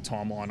haven't put a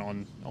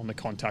timeline on the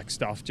contact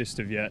stuff just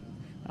of yet.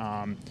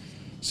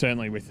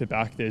 Certainly with the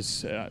back,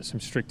 there's some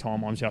strict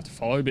timelines you have to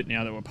follow, but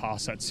now that we're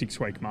past that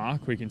 6-week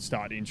mark, we can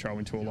start intro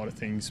into a lot of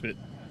things, but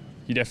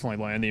you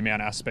definitely learn the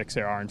amount of aspects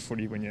there are in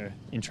footy when you're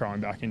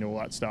introing back into all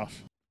that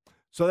stuff.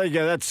 So there you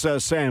go.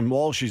 That's Sam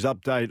Walsh's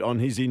update on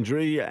his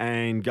injury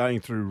and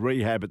going through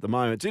rehab at the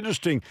moment. It's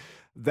interesting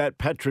that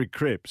Patrick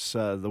Cripps,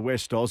 the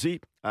West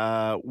Aussie,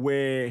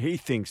 where he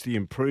thinks the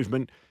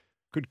improvement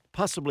could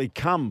possibly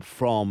come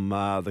from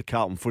the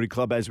Carlton Footy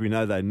Club. As we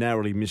know, they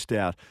narrowly missed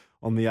out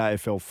on the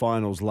AFL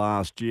finals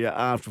last year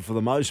after, for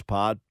the most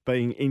part,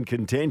 being in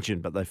contention,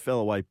 but they fell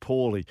away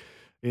poorly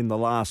in the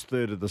last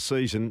third of the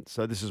season.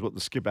 So this is what the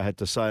skipper had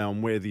to say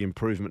on where the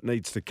improvement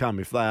needs to come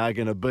if they are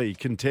going to be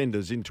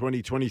contenders in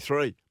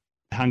 2023.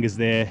 Hunger's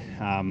there.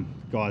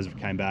 Guys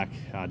came back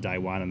day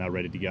one and they're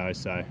ready to go.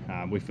 So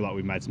we feel like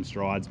we've made some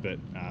strides, but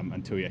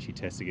until you actually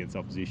test against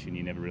opposition,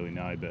 you never really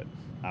know. But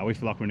we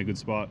feel like we're in a good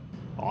spot.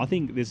 I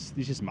think there's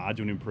just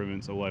marginal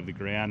improvements all over the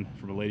ground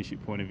from a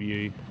leadership point of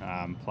view,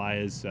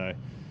 players. So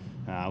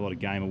a lot of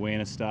game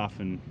awareness stuff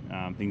and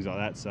things like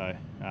that. So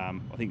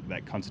I think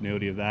that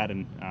continuity of that,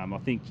 and I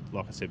think,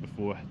 like I said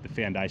before, the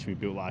foundation we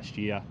built last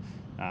year,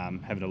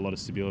 having a lot of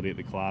stability at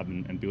the club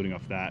and building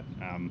off that,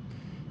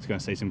 it's going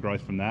to see some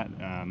growth from that.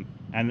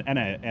 And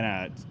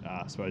our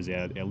I suppose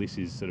our list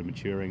is sort of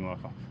maturing. Like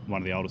I'm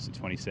one of the oldest at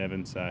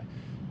 27, so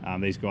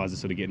these guys are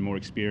sort of getting more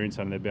experience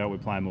under their belt. We're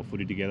playing more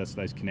footy together,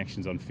 so those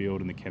connections on field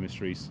and the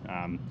chemistry's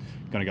going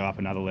to go up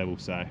another level.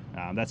 So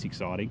that's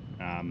exciting,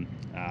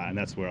 and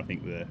that's where I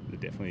think the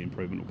definitely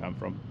improvement will come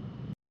from.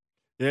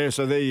 Yeah,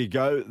 so there you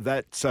go.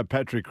 That's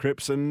Patrick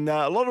Cripps. And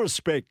a lot of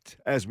respect,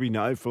 as we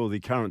know, for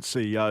the current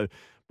CEO,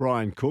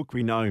 Brian Cook.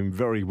 We know him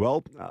very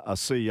well. A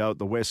CEO at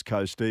the West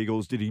Coast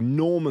Eagles, did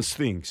enormous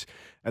things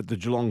at the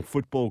Geelong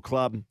Football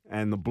Club,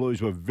 and the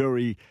Blues were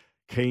very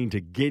keen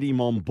to get him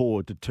on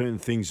board to turn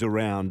things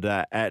around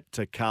at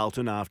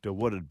Carlton after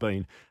what had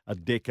been a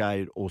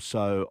decade or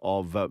so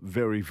of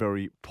very,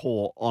 very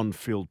poor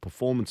on-field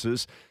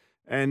performances.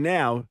 And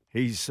now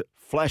he's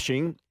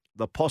flashing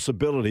the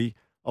possibility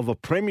of a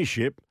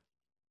premiership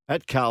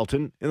at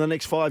Carlton in the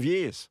next 5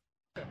 years.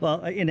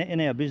 Well, in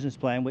our business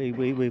plan,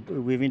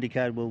 we've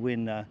indicated we'll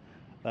win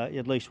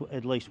at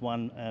least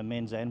one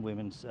men's and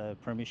women's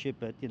premiership.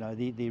 But you know,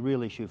 the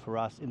real issue for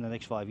us in the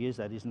next 5 years,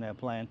 that isn't our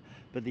plan.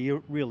 But the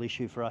real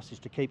issue for us is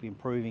to keep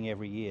improving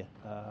every year.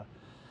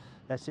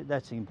 That's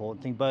the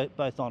important thing,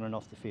 both on and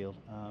off the field.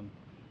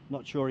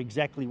 Not sure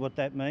exactly what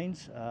that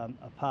means.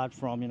 Apart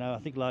from, I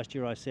think last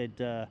year I said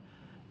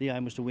the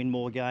aim was to win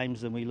more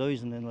games than we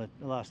lose, and then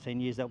the last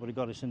 10 years that would have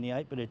got us in the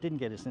 8, but it didn't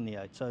get us in the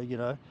 8.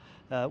 So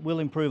we'll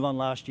improve on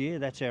last year.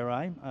 That's our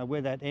aim.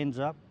 Where that ends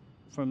up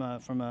from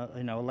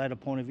a later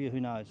point of view, who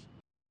knows?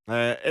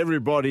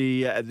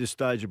 Everybody at this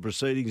stage of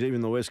proceedings,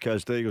 even the West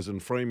Coast Eagles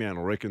and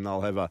Fremantle, reckon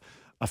they'll have a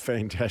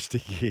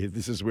fantastic year.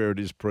 This is where it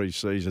is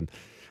pre-season.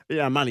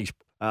 Yeah, money's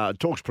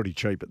talk's pretty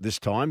cheap at this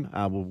time.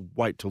 We'll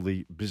wait till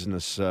the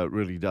business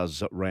really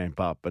does ramp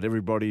up. But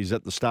everybody's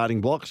at the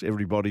starting blocks.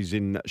 Everybody's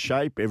in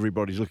shape.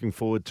 Everybody's looking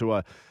forward to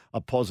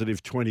a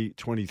positive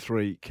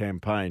 2023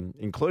 campaign,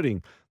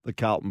 including the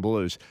Carlton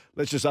Blues.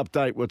 Let's just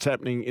update what's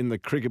happening in the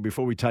cricket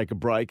before we take a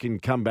break and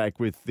come back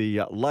with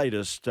the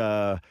latest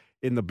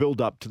in the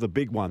build-up to the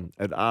big one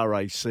at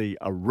RAC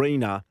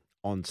Arena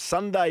on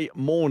Sunday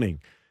morning.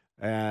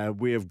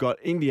 We have got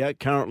India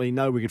currently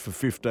no wicket for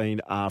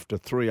 15 after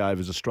 3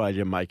 overs,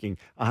 Australia making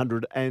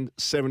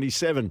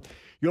 177.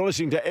 You're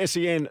listening to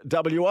SEN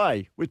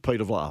WA with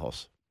Peter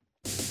Vlahos.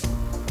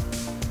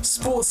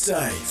 Sports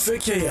Day for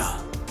Kia.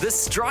 The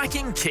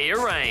striking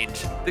Kia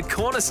range, the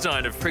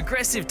cornerstone of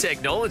progressive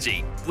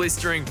technology,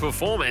 blistering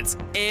performance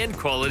and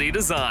quality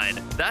design.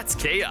 That's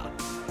Kia.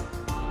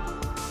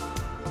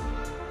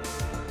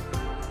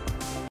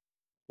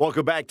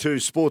 Welcome back to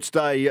Sports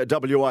Day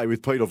WA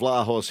with Peter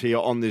Vlahos here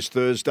on this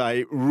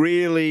Thursday.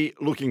 Really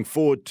looking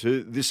forward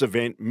to this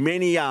event.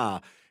 Many are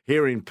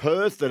here in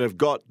Perth that have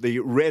got the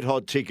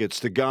red-hot tickets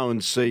to go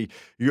and see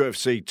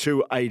UFC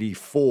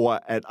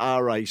 284 at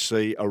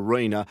RAC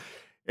Arena.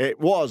 It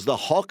was the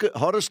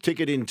hottest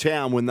ticket in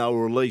town when they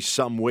were released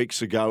some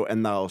weeks ago,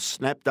 and they were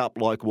snapped up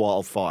like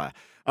wildfire.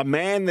 A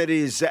man that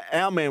is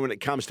our man when it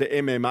comes to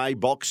MMA,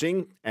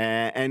 boxing,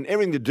 and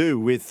everything to do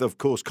with, of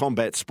course,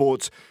 combat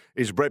sports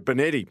is Brett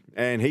Bonetti,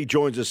 and he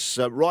joins us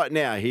right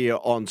now here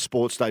on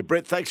Sports Day.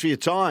 Brett, thanks for your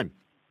time.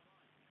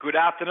 Good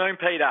afternoon,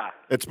 Peter.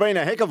 It's been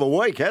a heck of a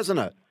week, hasn't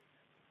it?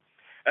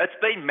 It's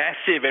been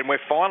massive, and we're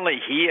finally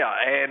here,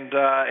 and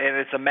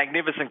it's a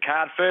magnificent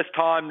card. First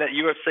time that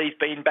UFC's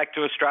been back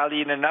to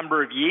Australia in a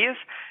number of years,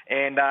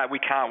 and we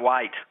can't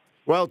wait.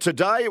 Well,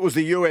 today it was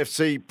the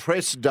UFC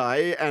press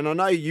day, and I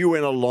know you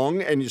went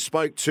along and you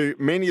spoke to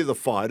many of the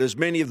fighters,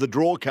 many of the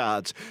draw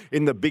cards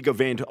in the big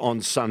event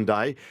on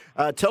Sunday.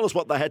 Tell us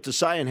what they had to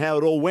say and how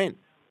it all went.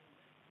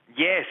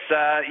 Yes,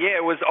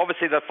 it was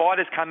obviously the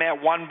fighters come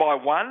out one by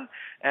one,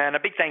 and a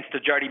big thanks to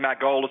Jody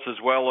Margolis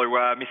as well, who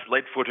Miss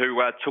Leadfoot,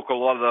 who took a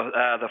lot of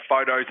the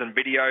photos and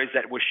videos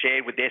that were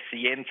shared with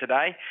SEN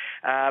today.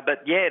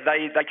 But yeah,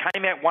 they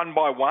came out one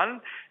by one,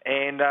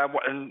 and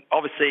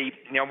obviously,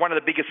 one of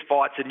the biggest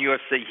fights in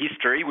UFC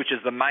history, which is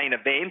the main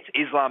event,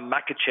 Islam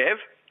Makhachev,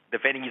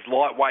 defending his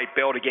lightweight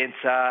belt against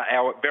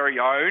our very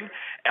own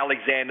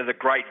Alexander the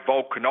Great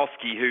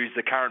Volkanovski, who's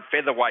the current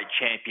featherweight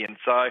champion.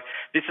 So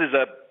this is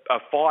a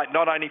fight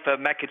not only for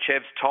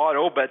Makhachev's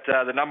title, but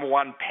the number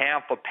one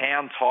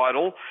pound-for-pound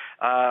title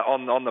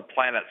on the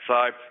planet.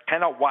 So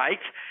cannot wait.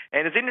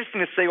 And it's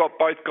interesting to see what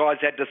both guys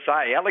had to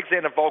say.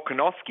 Alexander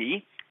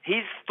Volkanovski,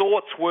 his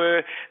thoughts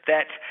were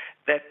that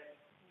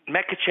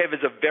Makhachev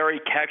is a very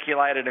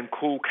calculated and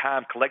cool,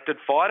 calm, collected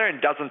fighter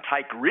and doesn't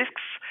take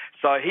risks.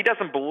 So he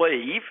doesn't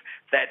believe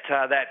that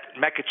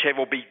Makhachev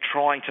will be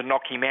trying to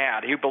knock him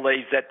out. He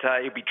believes that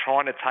he'll be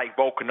trying to take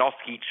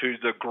Volkanovski to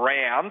the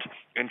ground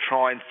and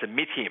try and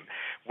submit him,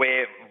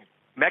 where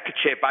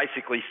Makhachev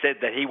basically said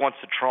that he wants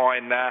to try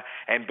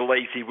and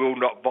believes he will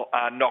not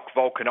knock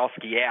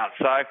Volkanovski out.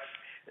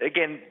 So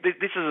again, this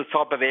is the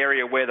type of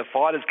area where the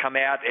fighters come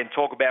out and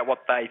talk about what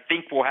they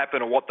think will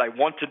happen or what they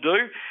want to do.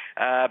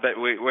 But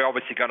we're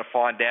obviously going to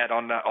find out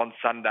on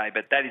Sunday.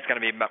 But that is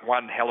going to be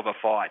one hell of a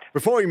fight.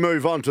 Before we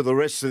move on to the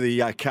rest of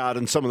the card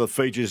and some of the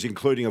features,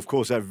 including, of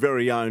course, our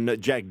very own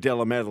Jack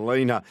Della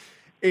Maddalena,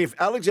 if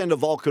Alexander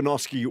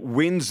Volkanovski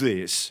wins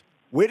this,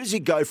 Where does he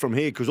go from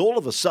here? Because all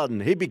of a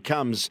sudden he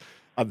becomes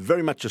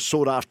very much a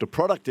sought-after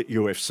product at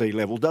UFC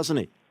level, doesn't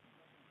he?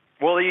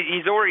 Well,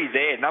 he's already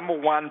there, number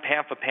one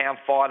pound-for-pound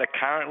fighter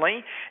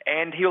currently,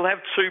 and he'll have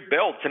 2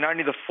 belts and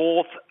only the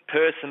 4th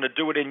person to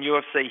do it in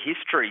UFC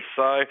history.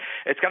 So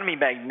it's going to be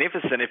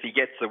magnificent if he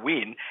gets the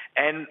win.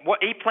 And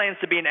he plans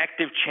to be an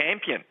active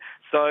champion.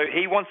 So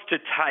he wants to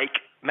take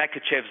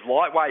Makhachev's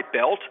lightweight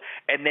belt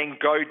and then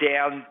go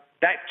down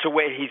back to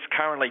where he's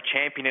currently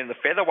champion in the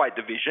featherweight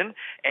division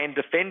and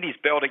defend his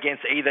belt against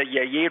either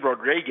Yair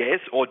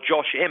Rodriguez or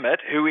Josh Emmett,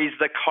 who is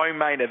the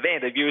co-main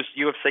event of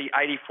UFC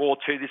 84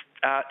 to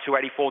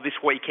 284 this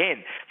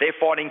weekend. They're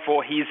fighting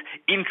for his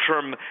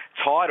interim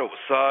title.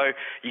 So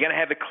you're going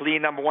to have a clear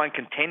number one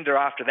contender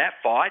after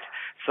that fight.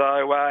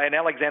 So, and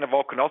Alexander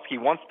Volkanovski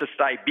wants to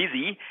stay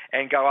busy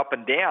and go up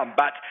and down.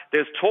 But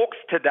there's talks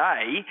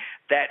today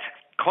that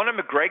Conor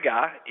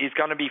McGregor is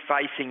going to be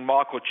facing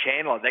Michael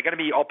Chandler. They're going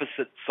to be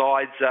opposite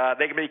sides. They're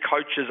going to be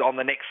coaches on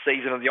the next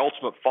season of The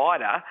Ultimate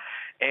Fighter.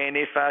 And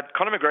if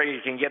Conor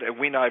McGregor can get a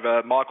win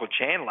over Michael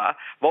Chandler,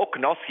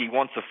 Volkanovski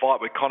wants to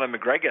fight with Conor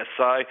McGregor.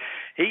 So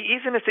he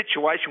is in a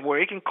situation where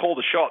he can call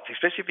the shots,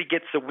 especially if he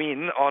gets the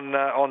win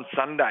on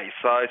Sunday.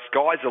 So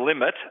sky's the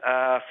limit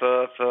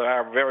for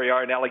our very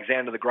own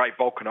Alexander the Great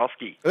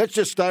Volkanovski. Let's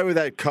just stay with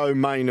that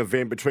co-main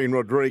event between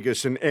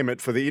Rodriguez and Emmett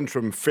for the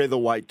interim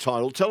featherweight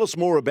title. Tell us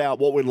more about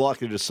what we're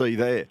likely to see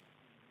there.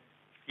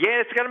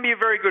 Yeah, it's going to be a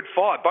very good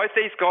fight. Both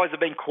these guys have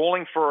been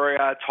calling for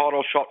a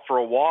title shot for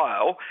a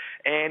while,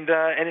 and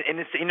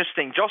it's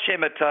interesting. Josh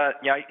Emmett,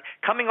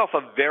 coming off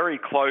a very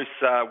close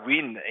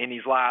win in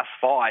his last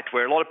fight,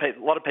 where a lot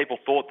of people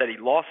thought that he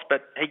lost,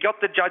 but he got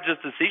the judge's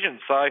decision,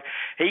 so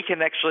he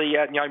can actually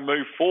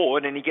move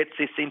forward, and he gets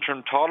this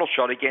interim title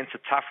shot against a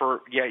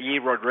tougher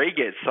Yair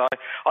Rodriguez. So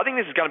I think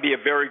this is going to be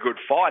a very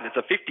good fight. It's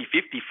a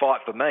 50-50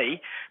 fight for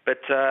me, but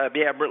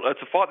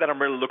it's a fight that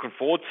I'm really looking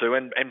forward to,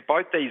 and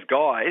both these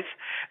guys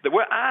that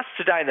were asked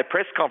today in the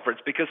press conference,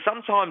 because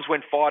sometimes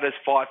when fighters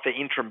fight for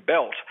interim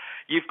belt,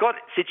 you've got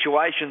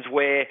situations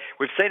where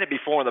we've seen it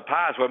before in the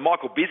past, where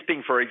Michael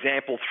Bisping, for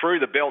example, threw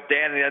the belt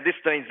down and this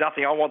means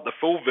nothing, I want the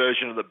full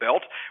version of the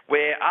belt,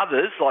 where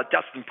others, like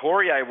Dustin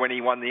Poirier when he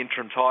won the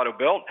interim title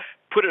belt,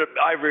 put it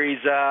over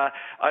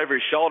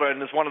his shoulder,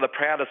 and it's one of the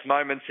proudest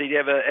moments he'd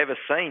ever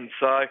seen.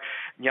 So,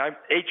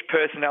 each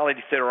personality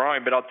to their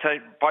own. But I'll tell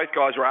you, both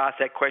guys were asked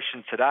that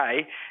question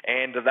today,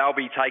 and they'll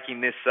be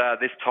taking this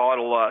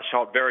title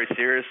shot very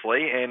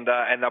seriously, and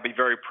they'll be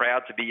very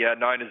proud to be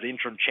known as the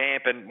interim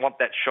champ and want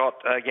that shot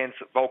against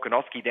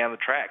Volkanovski down the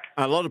track.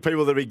 A lot of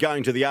people that will be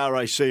going to the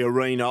RAC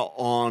Arena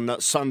on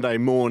Sunday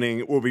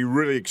morning will be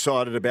really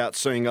excited about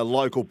seeing a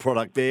local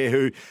product there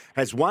who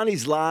has won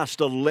his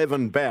last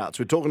 11 bouts.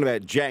 We're talking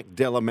about Jack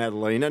Della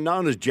Maddalena,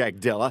 known as Jack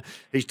Della.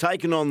 He's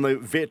taken on the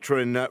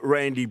veteran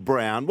Randy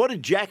Brown. What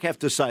did Jack have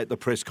to say at the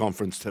press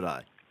conference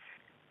today?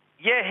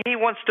 Yeah, he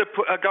wants to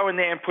go in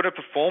there and put a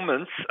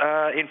performance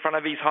in front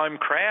of his home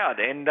crowd,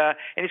 and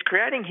he's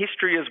creating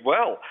history as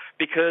well,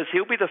 because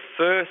he'll be the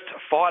first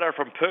fighter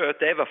from Perth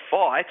to ever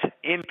fight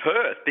in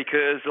Perth,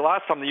 because the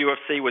last time the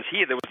UFC was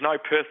here, there was no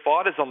Perth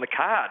fighters on the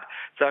card.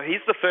 So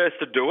he's the first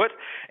to do it,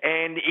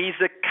 and he's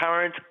the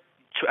current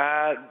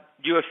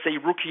UFC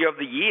Rookie of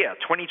the Year,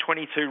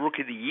 2022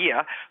 Rookie of the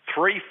Year,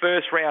 3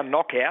 first-round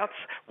knockouts.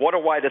 What a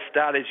way to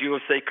start his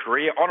UFC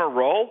career, on a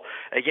roll.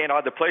 Again, I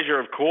had the pleasure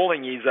of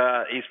calling his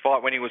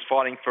fight when he was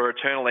fighting for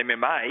Eternal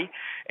MMA,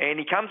 and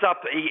he comes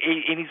up,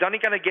 and he's only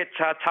going to get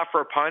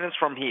tougher opponents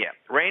from here.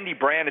 Randy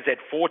Brown has had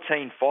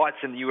 14 fights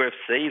in the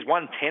UFC. He's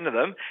won 10 of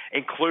them,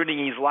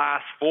 including his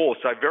last 4.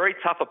 So very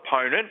tough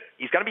opponent.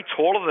 He's going to be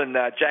taller than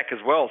Jack as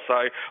well,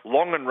 so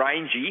long and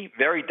rangy,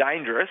 very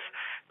dangerous.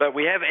 But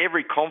we have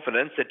every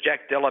confidence that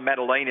Jack Della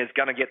Maddalena is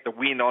going to get the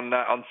win on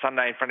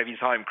Sunday in front of his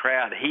home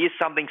crowd. He is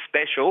something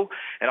special,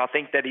 and I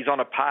think that he's on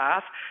a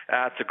path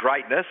to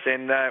greatness,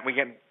 and we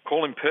can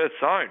call him Perth's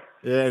own.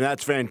 Yeah,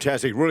 that's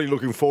fantastic. Really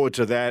looking forward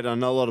to that. I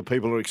know a lot of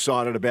people are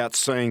excited about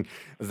seeing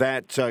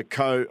that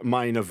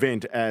co-main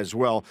event as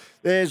well.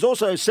 There's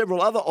also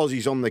several other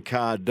Aussies on the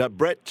card.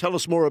 Brett, tell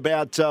us more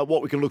about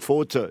what we can look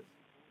forward to.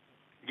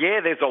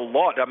 Yeah, there's a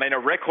lot. I mean, a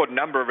record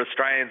number of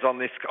Australians on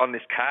this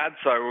card.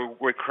 So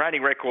we're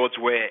creating records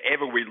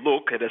wherever we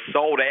look. It is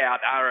sold out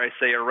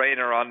RAC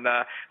Arena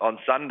on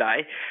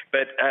Sunday.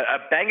 But a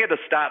banger to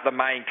start the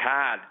main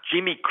card.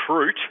 Jimmy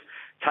Crute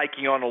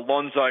taking on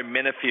Alonzo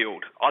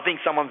Menafield. I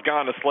think someone's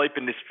going to sleep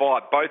in this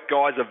fight. Both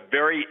guys are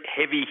very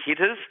heavy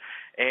hitters.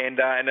 And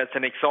it's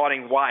an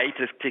exciting way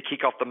to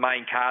kick off the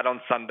main card on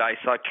Sunday.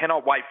 So I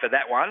cannot wait for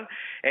that one.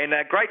 And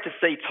great to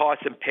see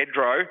Tyson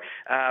Pedro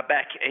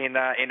back in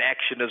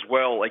action as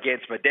well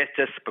against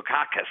Modestas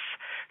Bukauskas.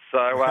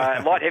 So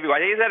light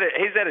heavyweight,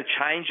 he's had a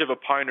change of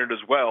opponent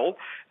as well.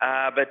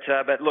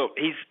 But look,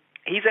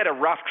 He's had a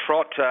rough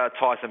trot,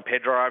 Tyson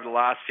Pedro, over the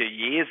last few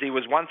years. He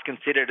was once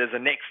considered as a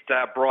next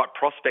bright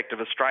prospect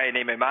of Australian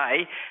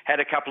MMA, had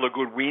a couple of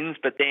good wins,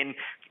 but then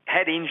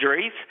had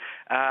injuries,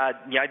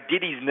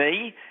 did his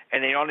knee,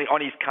 and then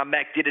on his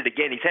comeback did it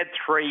again. He's had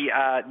 3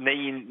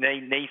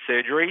 knee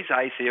surgeries,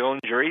 ACL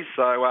injuries.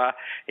 So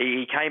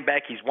he came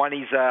back. He's won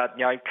his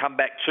 2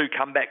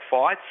 comeback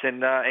fights,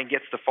 and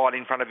gets to fight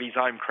in front of his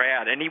own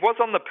crowd. And he was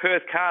on the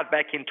Perth card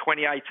back in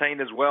 2018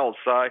 as well.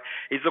 So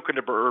he's looking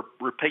to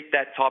repeat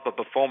that type of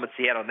performance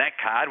he had on that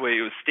card, where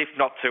he was stiff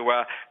not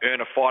to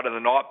earn a fight of the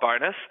night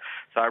bonus.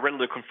 So really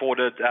looking forward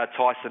to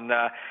Tyson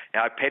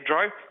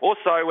Pedro.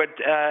 Also, an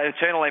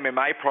Eternal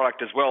MMA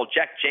product as well,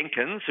 Jack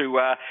Jenkins, who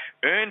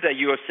earned a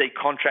UFC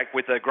contract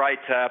with a great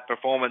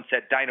performance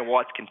at Dana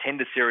White's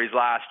Contender Series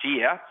last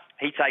year.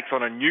 He takes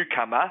on a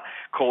newcomer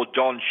called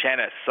Don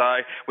Chanis.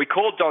 So we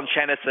called Don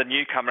Chanis a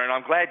newcomer, and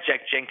I'm glad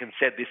Jack Jenkins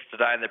said this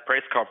today in the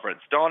press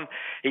conference. Don,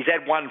 he's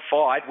had one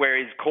fight where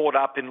he's caught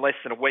up in less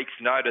than a week's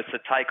notice to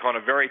take on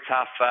a very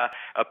tough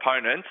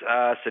opponent,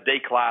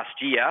 Sadiq, last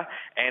year,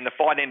 and the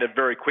fight ended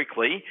very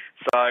quickly.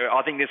 So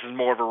I think this is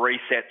more of a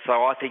reset.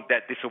 So I think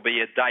that this will be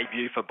a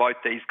debut for both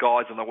these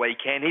guys on the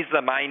weekend. He's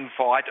the main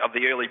fight of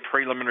the early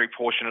preliminary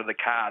portion of the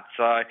card.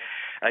 So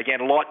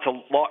again, a lot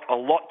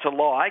to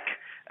like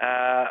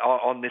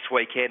on this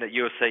weekend at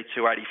UFC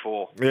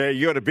 284. Yeah,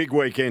 you got a big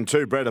weekend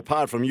too, Brett.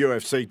 Apart from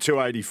UFC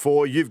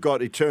 284, you've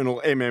got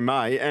Eternal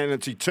MMA, and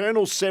it's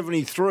Eternal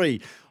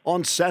 73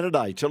 on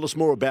Saturday. Tell us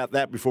more about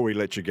that before we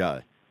let you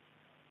go.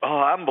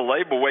 Oh,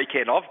 unbelievable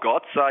weekend I've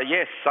got. So,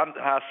 yes,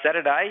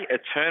 Saturday,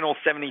 Eternal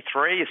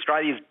 73,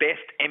 Australia's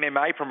best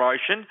MMA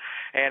promotion.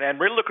 And I'm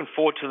really looking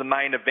forward to the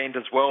main event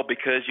as well,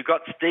 because you've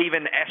got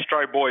Stephen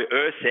Astro Boy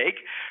Erceg,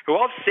 who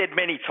I've said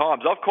many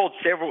times. I've called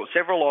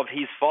several of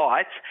his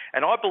fights,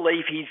 and I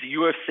believe he's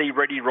UFC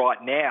ready right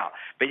now.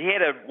 But he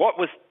had what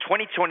was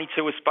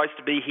 2022 was supposed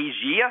to be his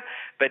year,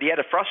 but he had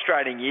a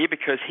frustrating year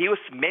because he was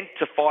meant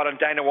to fight on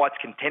Dana White's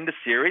Contender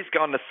Series,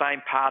 go on the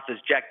same path as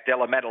Jack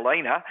Della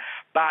Maddalena,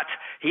 but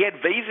he had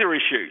visa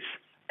issues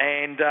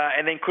and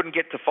then couldn't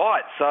get to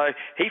fight. So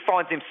he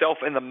finds himself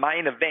in the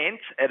main event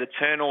at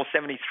Eternal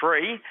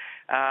 73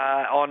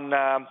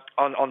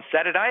 on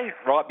Saturday,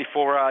 right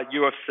before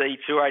UFC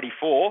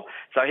 284.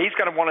 So he's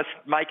going to want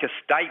to make a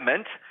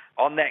statement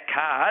on that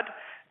card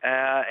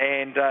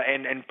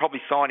and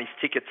probably sign his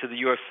ticket to the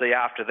UFC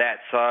after that.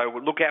 So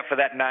look out for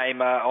that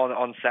name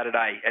on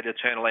Saturday at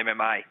Eternal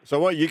MMA. So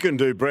what you can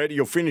do, Brett,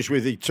 you'll finish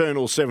with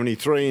Eternal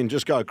 73 and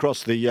just go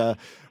across the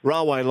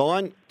railway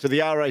line to the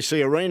RAC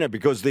Arena,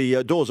 because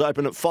the doors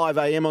open at 5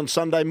 a.m. on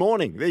Sunday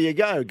morning. There you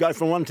go. Go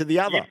from one to the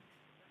other.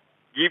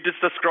 You've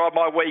just described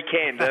my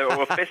weekend,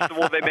 a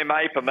festival of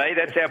MMA for me.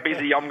 That's how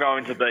busy I'm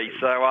going to be.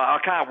 So I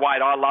can't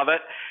wait. I love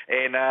it.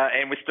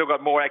 And we've still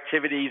got more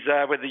activities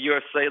with the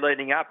UFC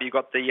leading up. You've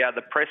got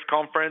the press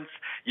conference.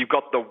 You've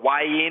got the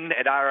weigh-in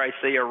at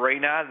RAC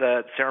Arena,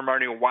 the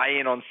ceremonial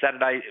weigh-in on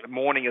Saturday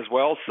morning as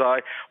well.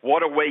 So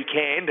what a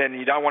weekend, and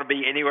you don't want to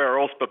be anywhere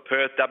else but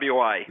Perth,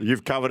 WA.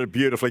 You've covered it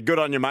beautifully. Good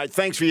on you, mate.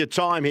 Thanks for your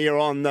time here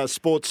on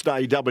Sports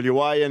Day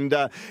WA, and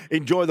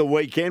enjoy the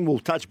weekend. We'll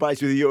touch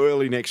base with you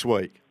early next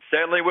week.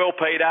 Certainly will,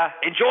 Peter.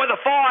 Enjoy the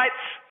fights.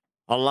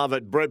 I love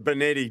it. Brett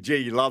Bonetti,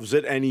 gee, he loves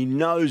it, and he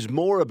knows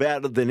more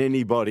about it than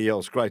anybody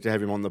else. Great to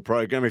have him on the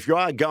program. If you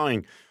are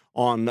going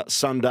on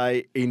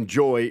Sunday,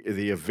 enjoy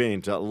the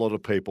event. A lot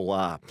of people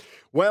are.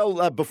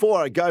 Well,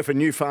 before I go for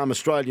New Farm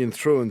Australian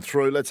through and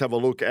through, let's have a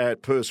look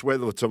at Perth's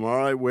weather for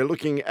tomorrow. We're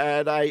looking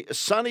at a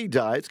sunny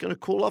day. It's going to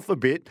cool off a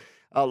bit.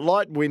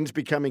 Light winds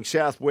becoming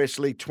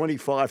southwesterly,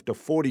 25 to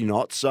 40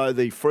 knots, so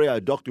the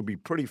Freo dock will be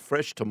pretty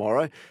fresh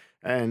tomorrow.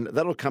 And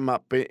that'll come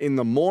up in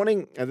the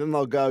morning, and then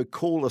they'll go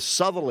cooler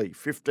southerly,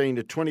 15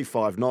 to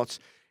 25 knots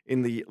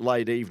in the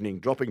late evening,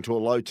 dropping to a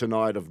low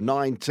tonight of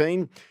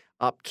 19,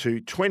 up to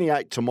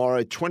 28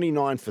 tomorrow,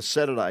 29 for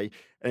Saturday,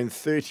 and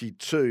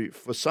 32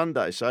 for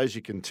Sunday. So as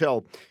you can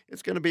tell,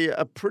 it's going to be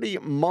a pretty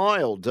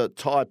mild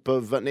type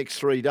of next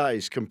 3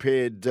 days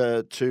compared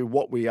to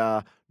what we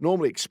are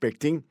normally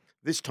expecting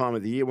this time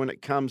of the year when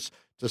it comes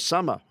to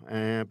summer,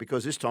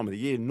 because this time of the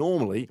year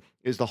normally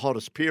is the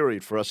hottest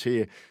period for us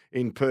here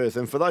in Perth.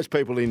 And for those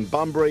people in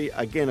Bunbury,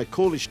 again, a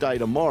coolish day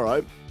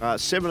tomorrow,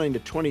 17 to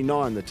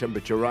 29 the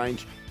temperature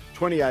range,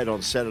 28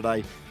 on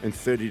Saturday and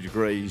 30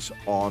 degrees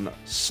on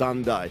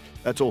Sunday.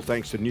 That's all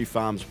thanks to New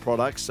Farm's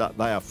products.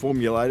 They are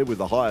formulated with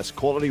the highest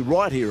quality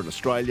right here in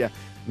Australia.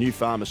 New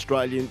Farm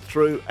Australian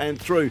through and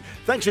through.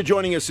 Thanks for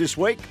joining us this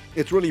week.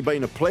 It's really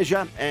been a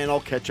pleasure, and I'll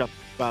catch up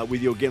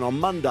with you again on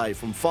Monday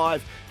from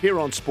 5 here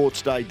on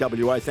Sports Day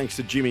WA. Thanks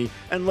to Jimmy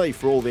and Lee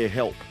for all their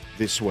help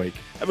this week.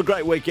 Have a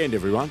great weekend,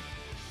 everyone.